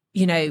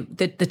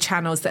 the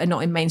channels that are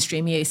not in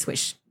mainstream use,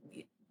 which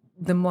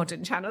the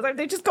modern channels,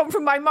 they've just gone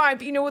from my mind,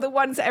 but all the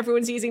ones that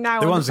everyone's using now,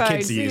 the on ones the the phones.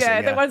 kids are using.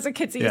 Yeah, the ones that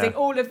kids are using,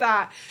 all of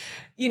that.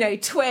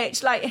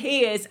 Twitch,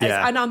 he is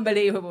an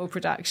unbelievable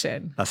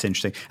production. That's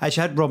interesting.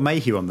 Actually, I had Rob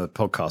Mayhew on the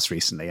podcast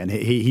recently, and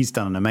he's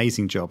done an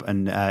amazing job.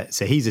 And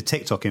so he's a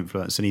TikTok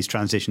influencer, and he's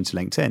transitioned to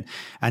LinkedIn.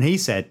 And he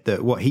said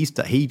that what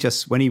he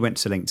just, when he went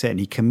to LinkedIn,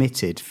 he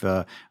committed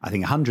for, I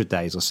think, 100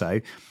 days or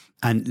so,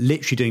 and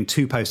literally doing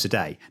 2 posts a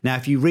day. Now,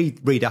 if you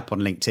read up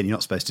on LinkedIn, you're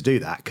not supposed to do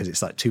that because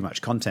it's too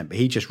much content. But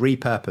he just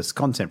repurposed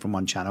content from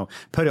one channel,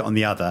 put it on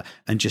the other,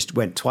 and just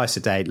went twice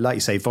a day, like you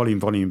say,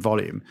 volume,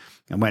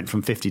 and went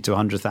from 50 to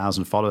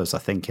 100,000 followers, I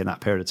think, in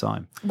that period of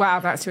time.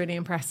 Wow, that's really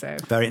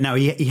impressive. Now,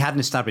 he had an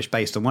established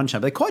base on one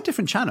channel. They're quite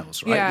different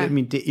channels, right? Yeah. I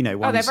mean,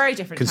 one's they're very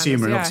different consumer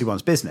channels, and obviously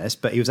one's business,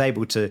 but he was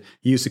able to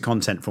use the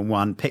content from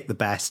one, pick the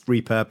best,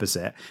 repurpose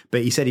it.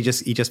 But he said he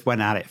just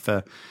went at it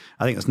for,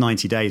 I think it was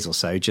 90 days or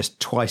so, just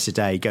twice a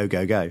day,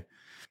 go.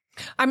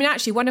 I mean,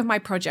 actually, one of my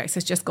projects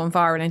has just gone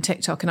viral in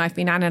TikTok, and I've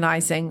been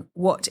analysing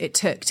what it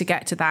took to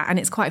get to that. And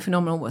it's quite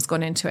phenomenal what's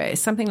gone into it.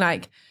 It's something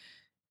like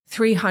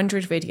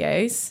 300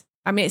 videos.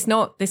 I mean, I'm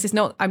not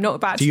about to tell a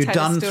story. So you've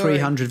done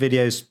 300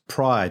 videos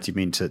prior, do you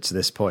mean, to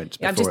this point?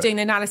 Yeah, I'm just doing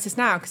the analysis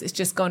now because it's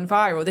just gone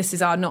viral. This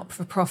is our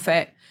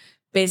not-for-profit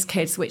Biz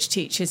Kids, which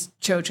teaches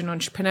children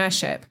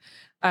entrepreneurship.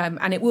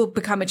 And it will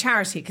become a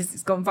charity because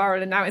it's gone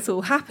viral and now it's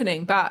all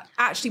happening. But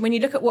actually, when you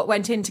look at what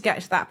went in to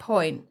get to that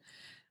point,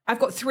 I've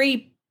got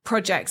 3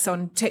 projects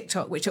on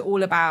TikTok which are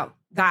all about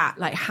that.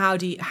 Like,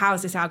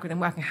 how's this algorithm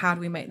working? How do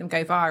we make them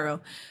go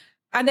viral?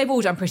 And they've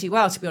all done pretty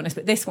well, to be honest,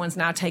 but this one's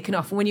now taken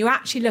off. And when you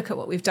actually look at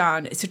what we've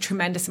done, it's a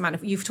tremendous amount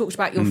of, you've talked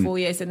about your 4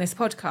 years in this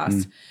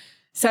podcast.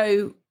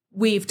 So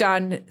we've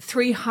done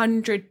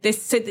 300,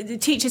 so the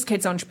teaches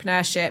kids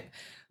entrepreneurship.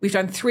 We've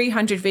done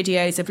 300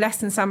 videos of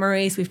lesson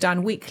summaries. We've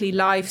done weekly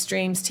live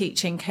streams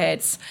teaching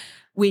kids.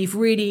 We've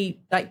really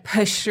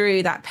pushed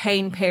through that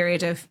pain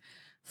period of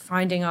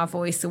finding our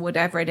voice or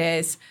whatever it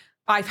is.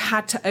 I've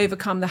had to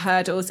overcome the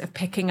hurdles of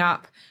picking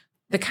up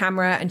the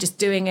camera and just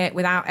doing it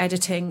without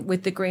editing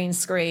with the green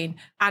screen.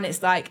 And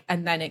it's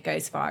and then it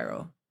goes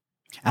viral.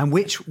 And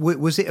which,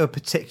 was it a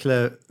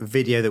particular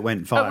video that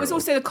went viral? It was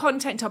also the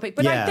content topic.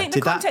 But I think the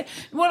content,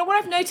 what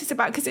I've noticed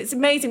about, because it's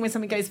amazing when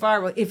something goes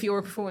viral, if you're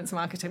a performance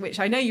marketer, which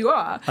I know you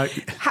are,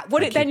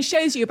 what it then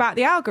shows you about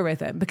the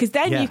algorithm, because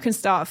then you can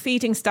start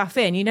feeding stuff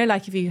in,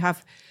 if you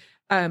have,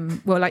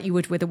 like you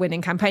would with a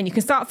winning campaign, you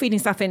can start feeding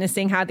stuff in and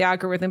seeing how the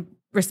algorithm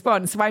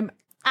responds. So I'm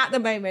at the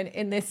moment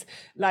in this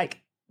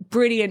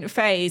brilliant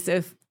phase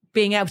of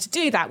being able to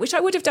do that, which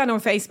I would have done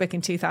on Facebook in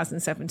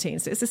 2017.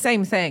 So it's the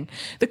same thing.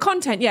 The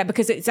content,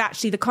 because it's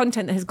actually the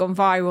content that has gone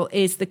viral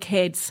is the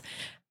kids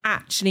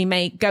actually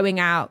going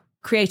out,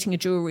 creating a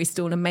jewellery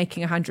stall and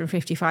making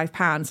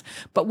 £155.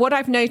 But what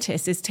I've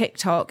noticed is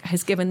TikTok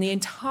has given the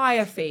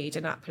entire feed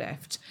an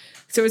uplift.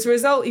 So as a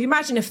result, you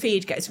imagine a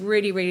feed gets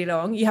really, really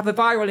long. You have a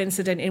viral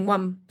incident in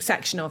one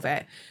section of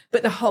it,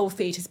 but the whole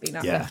feed has been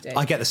uplifted. Yeah,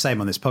 I get the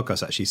same on this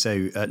podcast, actually.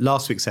 So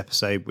last week's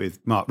episode with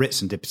Mark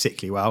Ritson did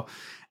particularly well.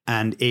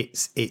 And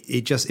it's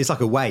like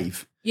a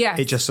wave. Yeah.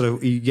 It just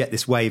you get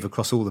this wave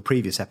across all the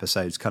previous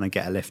episodes, kind of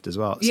get a lift as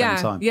well at the same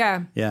time.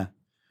 Yeah. Yeah.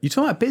 You're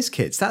talking about biz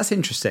kids. That's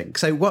interesting.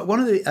 So one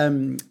of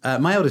the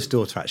my eldest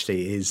daughter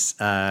actually is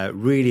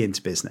really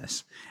into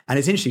business, and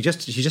it's interesting.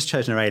 She just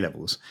chosen her A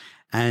levels,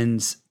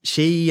 and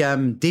she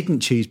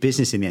didn't choose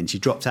business in the end. She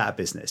dropped out of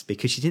business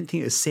because she didn't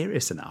think it was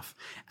serious enough.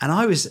 And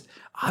I was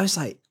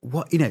like,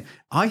 what?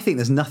 I think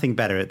there's nothing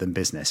better than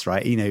business,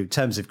 right? In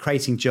terms of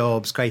creating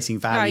jobs, creating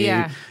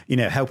value,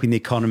 helping the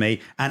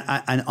economy. And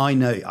I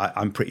know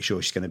I'm pretty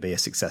sure she's going to be a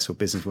successful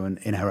businesswoman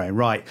in her own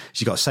right.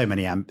 She's got so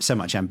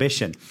much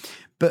ambition,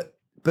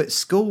 But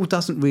school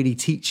doesn't really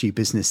teach you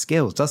business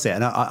skills, does it?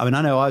 And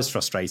I know I was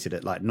frustrated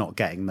at like not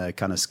getting the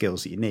kind of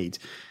skills that you need.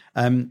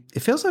 It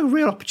feels like a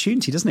real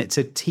opportunity, doesn't it,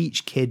 to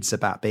teach kids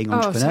about being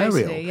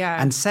entrepreneurial totally,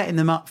 and setting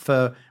them up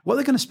for what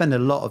they're going to spend a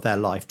lot of their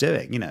life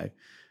doing,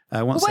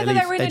 once whether they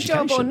leave they're in education.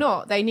 a job or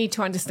not, they need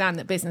to understand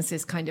that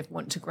businesses kind of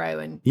want to grow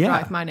and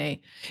drive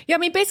money. Yeah, I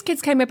mean, Biz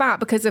Kids came about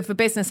because of a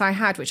business I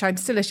had, which I'm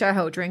still a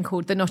shareholder in,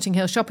 called the Notting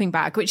Hill Shopping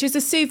Bag, which is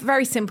a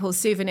very simple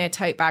souvenir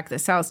tote bag that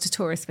sells to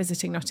tourists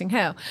visiting Notting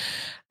Hill.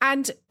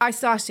 And I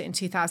started it in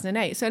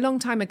 2008, so a long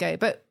time ago.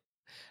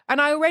 And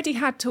I already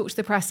had talked to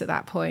the press at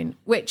that point,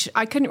 which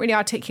I couldn't really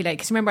articulate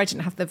because remember, I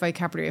didn't have the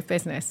vocabulary of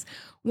business.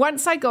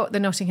 Once I got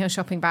the Notting Hill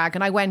Shopping Bag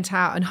and I went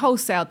out and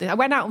wholesaled it, I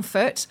went out on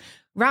foot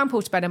around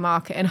Portobello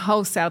Market and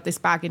wholesaled this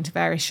bag into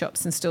various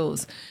shops and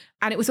stalls.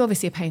 And it was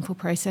obviously a painful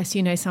process.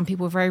 Some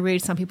people were very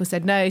rude. Some people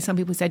said no. Some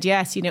people said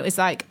yes. It was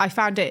like, I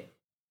found it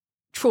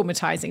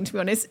traumatizing, to be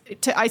honest.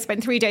 I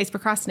spent 3 days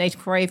procrastinating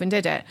before I even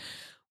did it.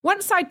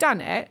 Once I'd done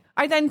it,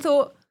 I then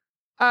thought,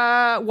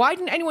 why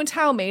didn't anyone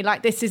tell me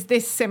like this is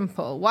this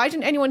simple? Why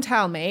didn't anyone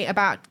tell me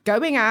about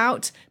going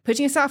out,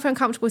 putting yourself in an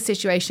uncomfortable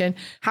situation,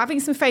 having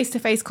some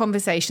face-to-face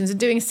conversations and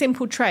doing a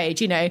simple trade,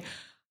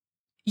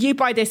 you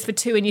buy this for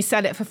 2 and you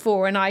sell it for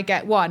 4 and I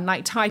get 1,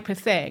 like type of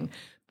thing.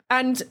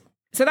 And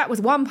so that was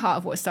one part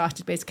of what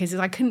started BizKids, is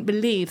I couldn't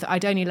believe that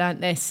I'd only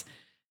learnt this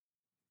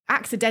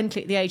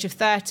accidentally at the age of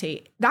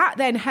 30. That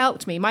then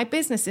helped me. My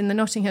business in the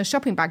Notting Hill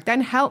Shopping Bag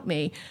then helped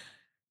me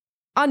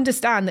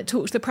understand that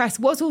Talk to the Press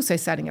was also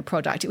selling a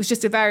product. It was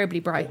just a variably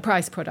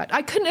priced product.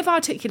 I couldn't have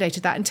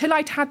articulated that until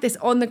I'd had this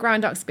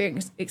on-the-ground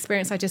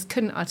experience. I just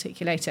couldn't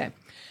articulate it.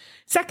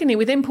 Secondly,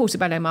 within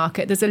Portobello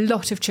Market, there's a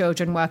lot of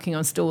children working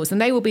on stalls, and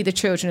they will be the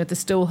children of the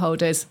stall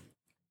holders.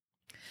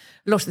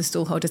 A lot of the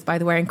stall holders, by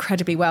the way, are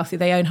incredibly wealthy.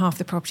 They own half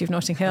the property of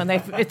Notting Hill, and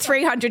they've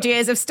 300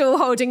 years of stall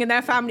holding in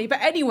their family.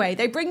 But anyway,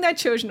 they bring their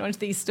children onto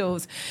these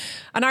stalls.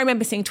 And I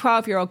remember seeing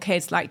 12-year-old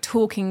kids like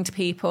talking to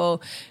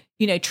people,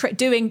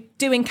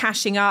 doing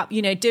cashing up,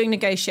 doing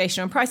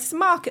negotiation on prices.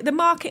 The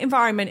market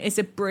environment is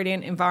a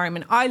brilliant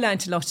environment. I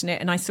learned a lot in it,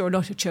 and I saw a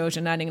lot of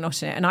children learning a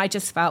lot in it. And I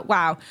just felt,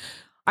 wow,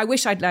 I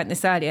wish I'd learnt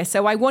this earlier.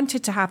 So I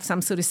wanted to have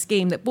some sort of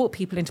scheme that brought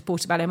people into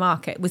Portobello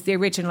Market, was the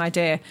original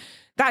idea.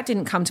 That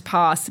didn't come to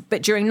pass.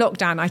 But during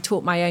lockdown, I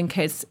taught my own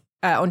kids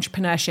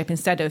entrepreneurship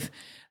instead of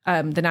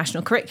the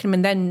national curriculum.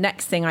 And then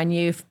next thing I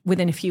knew,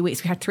 within a few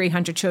weeks, we had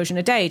 300 children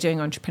a day doing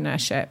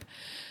entrepreneurship.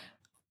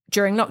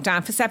 During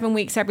lockdown for 7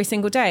 weeks every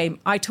single day.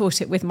 I taught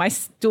it with my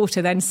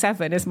daughter, then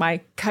 7, as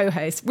my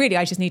co-host. Really,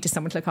 I just needed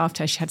someone to look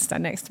after her. She had to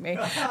stand next to me.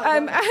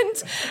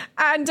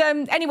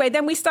 Anyway,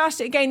 then we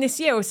started it again this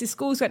year. As the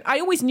schools went, I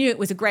always knew it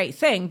was a great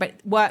thing,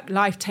 but work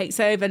life takes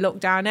over,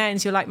 lockdown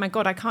ends. You're like, my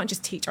God, I can't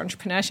just teach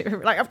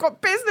entrepreneurship. Like, I've got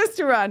business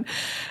to run.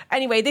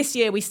 Anyway, this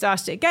year we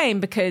started it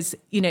again because,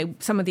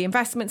 some of the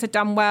investments had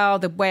done well.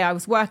 The way I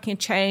was working had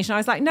changed. And I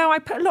was like, no,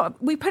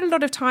 we put a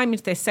lot of time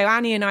into this. So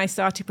Annie and I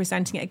started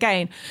presenting it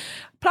again.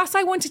 Plus,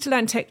 I wanted to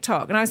learn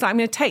TikTok. And I was like, I'm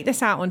going to take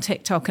this out on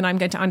TikTok and I'm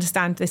going to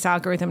understand this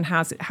algorithm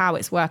and how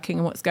it's working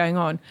and what's going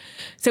on.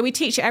 So we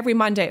teach it every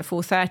Monday at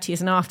 4:30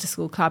 as an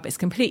after-school club. It's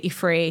completely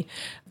free.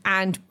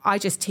 And I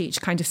just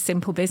teach kind of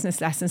simple business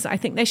lessons that I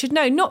think they should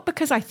know. Not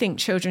because I think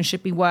children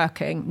should be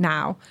working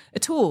now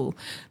at all,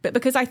 but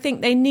because I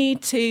think they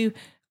need to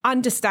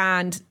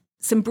understand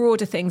some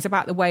broader things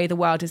about the way the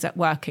world is at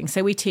working.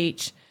 So we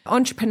teach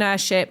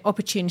entrepreneurship,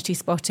 opportunity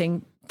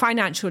spotting,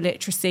 financial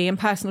literacy and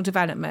personal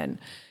development,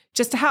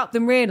 just to help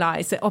them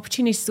realise that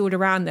opportunities are all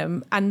around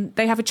them and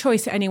they have a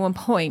choice at any one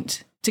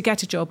point to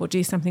get a job or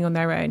do something on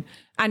their own.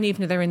 And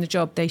even if they're in the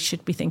job, they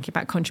should be thinking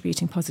about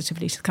contributing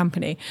positively to the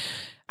company.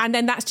 And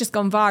then that's just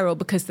gone viral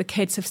because the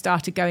kids have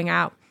started going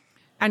out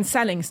and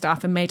selling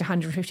stuff and made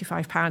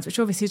 £155, which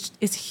obviously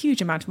is a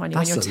huge amount of money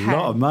when you're 10. That's a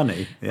lot of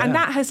money. Yeah. And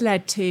that has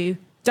led to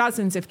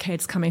dozens of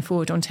kids coming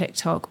forward on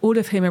TikTok, all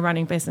of whom are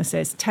running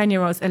businesses,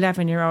 10-year-olds,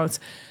 11-year-olds,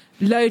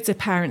 loads of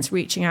parents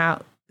reaching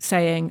out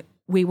saying,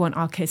 we want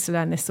our kids to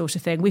learn this sort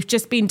of thing. We've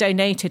just been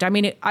donated. I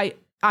mean,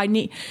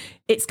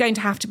 it's going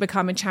to have to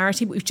become a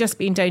charity, but we've just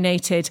been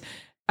donated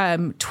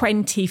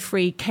 20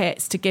 free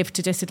kits to give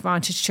to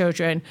disadvantaged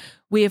children.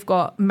 We have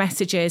got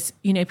messages,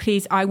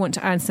 please, I want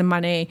to earn some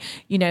money.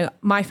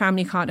 My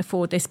family can't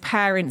afford this.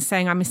 Parents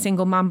saying, I'm a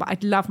single mum, but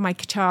I'd love my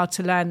child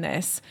to learn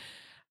this.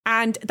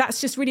 And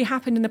that's just really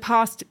happened in the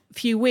past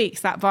few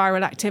weeks, that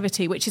viral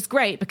activity, which is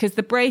great because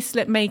the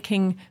bracelet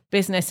making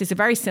business is a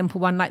very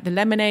simple one, like the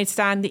lemonade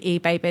stand, the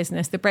eBay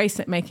business, the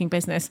bracelet making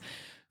business,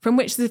 from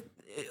which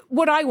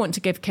what I want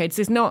to give kids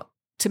is not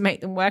to make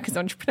them work as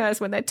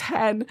entrepreneurs when they're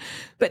 10,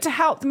 but to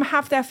help them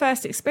have their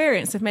first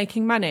experience of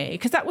making money,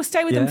 because that will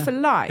stay with them for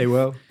life. They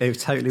will. They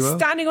totally will.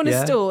 Standing on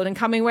a stall and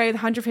coming away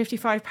with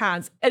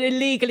 £155, an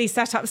illegally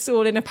set up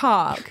stall in a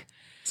park.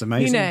 It's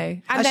amazing.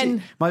 And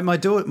actually, then my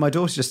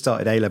daughter just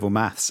started A-level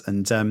maths,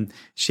 and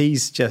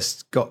she's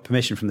just got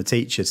permission from the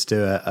teacher to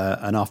do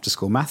an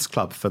after-school maths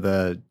club for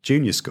the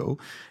junior school,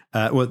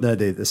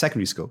 the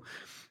secondary school.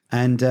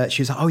 And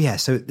she was like, "Oh yeah,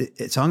 so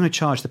I'm going to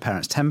charge the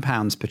parents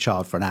 £10 per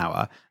child for an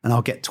hour, and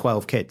I'll get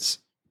 12 kids."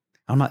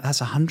 I'm like, "That's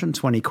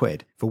 120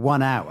 quid for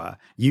 1 hour.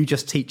 You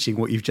just teaching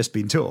what you've just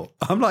been taught."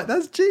 I'm like,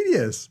 "That's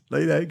genius!"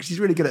 Because she's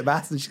really good at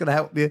maths, and she's going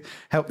to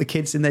help the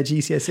kids in their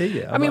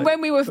GCSE. I mean, when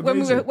we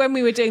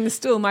were doing the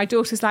stall, my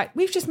daughter's like,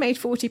 "We've just made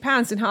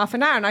 £40 in half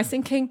an hour," and I was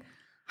thinking,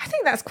 I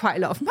think that's quite a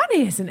lot of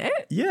money, isn't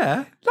it?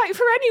 Yeah. Like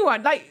for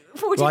anyone, like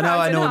 £40. Well,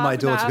 I know in my half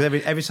daughter, an hour.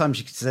 because every time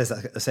she says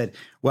that, I said,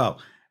 "Well,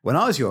 when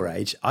I was your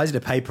age, I did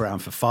a paper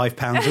round for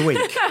 £5 a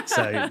week."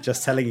 So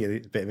just telling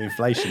you a bit of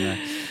inflation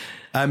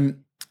there.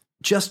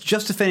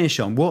 Just to finish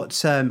on,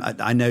 what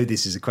I know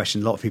this is a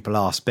question a lot of people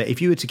ask, but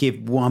if you were to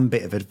give one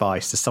bit of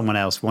advice to someone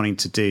else wanting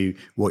to do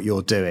what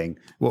you're doing,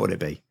 what would it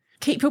be?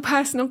 Keep your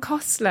personal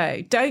costs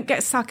low. Don't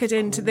get suckered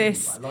into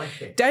this. I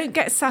like it. Don't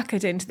get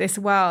suckered into this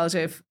world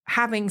of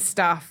having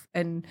stuff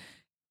and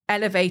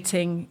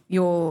elevating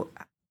your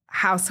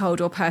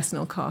household or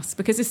personal costs,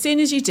 because as soon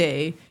as you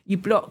do, you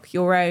block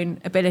your own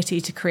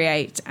ability to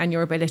create and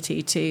your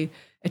ability to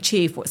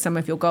achieve what some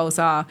of your goals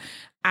are.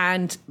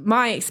 And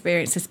my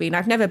experience has been,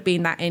 I've never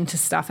been that into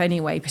stuff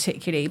anyway,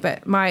 particularly,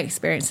 but my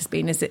experience has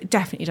been is it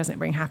definitely doesn't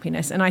bring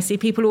happiness. And I see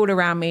people all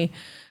around me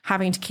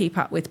having to keep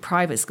up with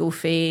private school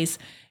fees,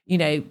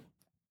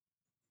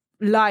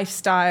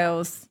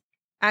 lifestyles,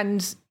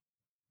 and,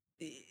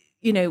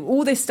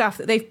 all this stuff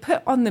that they've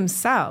put on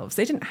themselves.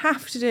 They didn't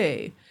have to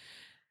do.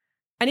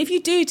 And if you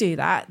do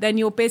that, then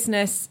your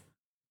business,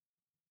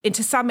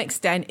 to some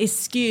extent, is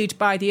skewed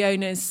by the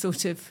owner's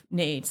sort of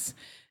needs.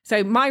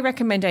 So my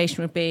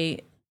recommendation would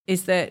be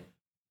is that,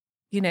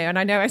 and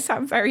I know I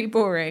sound very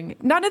boring,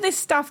 none of this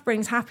stuff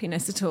brings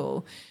happiness at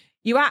all.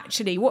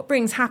 What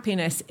brings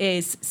happiness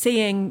is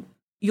seeing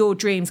your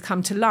dreams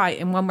come to light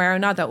in one way or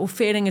another, or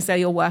feeling as though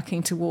you're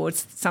working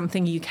towards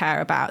something you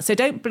care about. So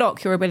don't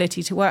block your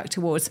ability to work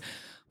towards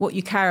what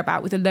you care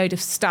about with a load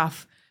of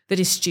stuff that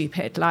is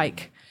stupid,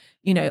 like,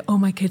 oh,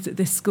 my kid's at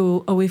this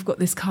school, oh, we've got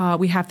this car,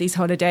 we have these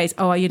holidays,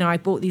 oh, I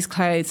bought these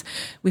clothes,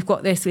 we've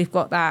got this, we've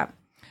got that.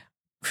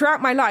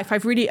 Throughout my life,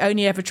 I've really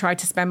only ever tried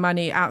to spend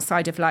money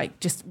outside of like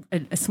just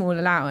a small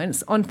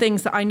allowance on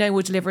things that I know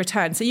will deliver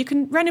return. So you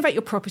can renovate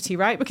your property,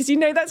 right? Because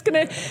that's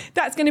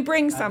gonna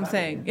bring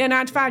something and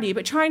add value.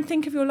 But try and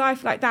think of your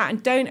life like that,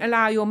 and don't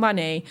allow your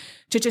money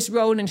to just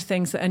roll into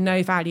things that are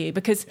no value,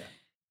 because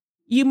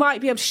you might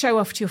be able to show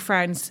off to your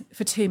friends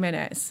for 2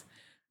 minutes,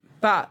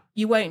 but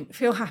you won't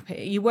feel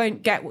happy. You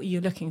won't get what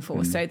you're looking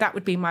for. So that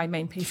would be my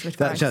main piece of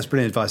advice. That's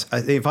brilliant advice.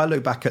 I think if I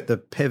look back at the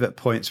pivot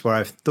points where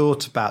I've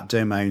thought about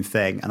doing my own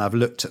thing, and I've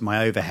looked at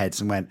my overheads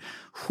and went,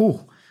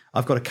 "Whew,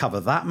 I've got to cover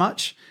that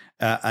much,"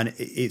 and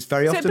it's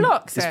very often it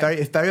blocks it.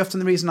 It's very often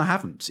the reason I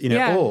haven't.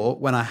 Or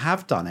when I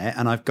have done it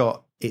and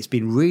it's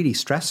been really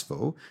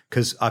stressful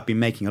because I've been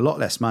making a lot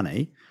less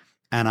money,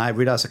 and I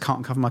realise I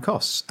can't cover my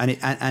costs. And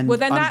then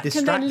that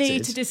can then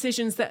lead to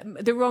decisions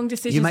the wrong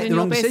decisions you make in the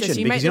wrong your business.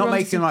 decision because you're not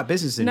making the right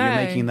business decision. You're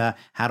making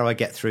how do I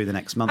get through the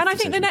next month? And I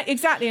think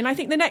exactly. And I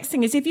think the next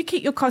thing is, if you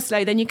keep your costs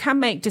low, then you can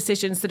make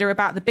decisions that are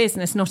about the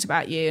business, not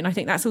about you. And I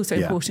think that's also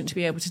important to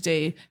be able to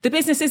do. The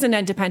business is an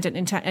independent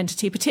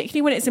entity,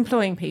 particularly when it's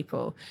employing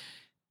people.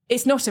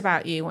 It's not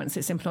about you once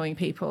it's employing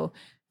people.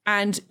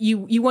 And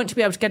you want to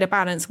be able to get a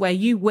balance where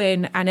you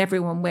win and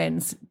everyone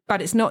wins. But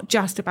it's not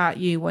just about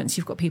you once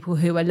you've got people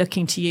who are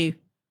looking to you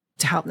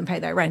to help them pay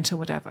their rent or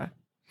whatever.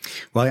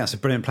 Well, that's a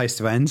brilliant place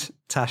to end.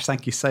 Tash,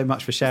 thank you so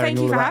much for sharing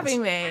all of that. Thank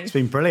you for having me. It's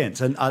been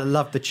brilliant. And I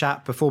love the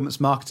chat, performance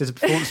marketer to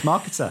performance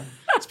marketer.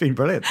 It's been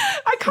brilliant.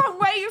 I can't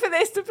wait for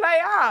this to play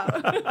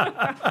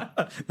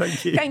out.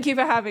 Thank you. Thank you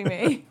for having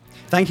me.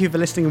 Thank you for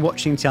listening and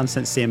watching to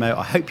Uncensored CMO.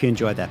 I hope you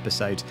enjoyed the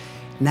episode.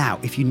 Now,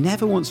 if you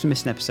never want to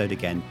miss an episode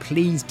again,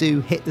 please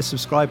do hit the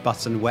subscribe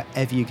button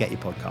wherever you get your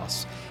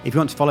podcasts. If you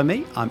want to follow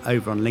me, I'm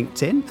over on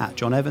LinkedIn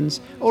 @John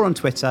Evans or on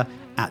Twitter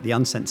 @The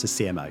Uncensored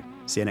CMO.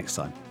 See you next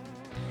time.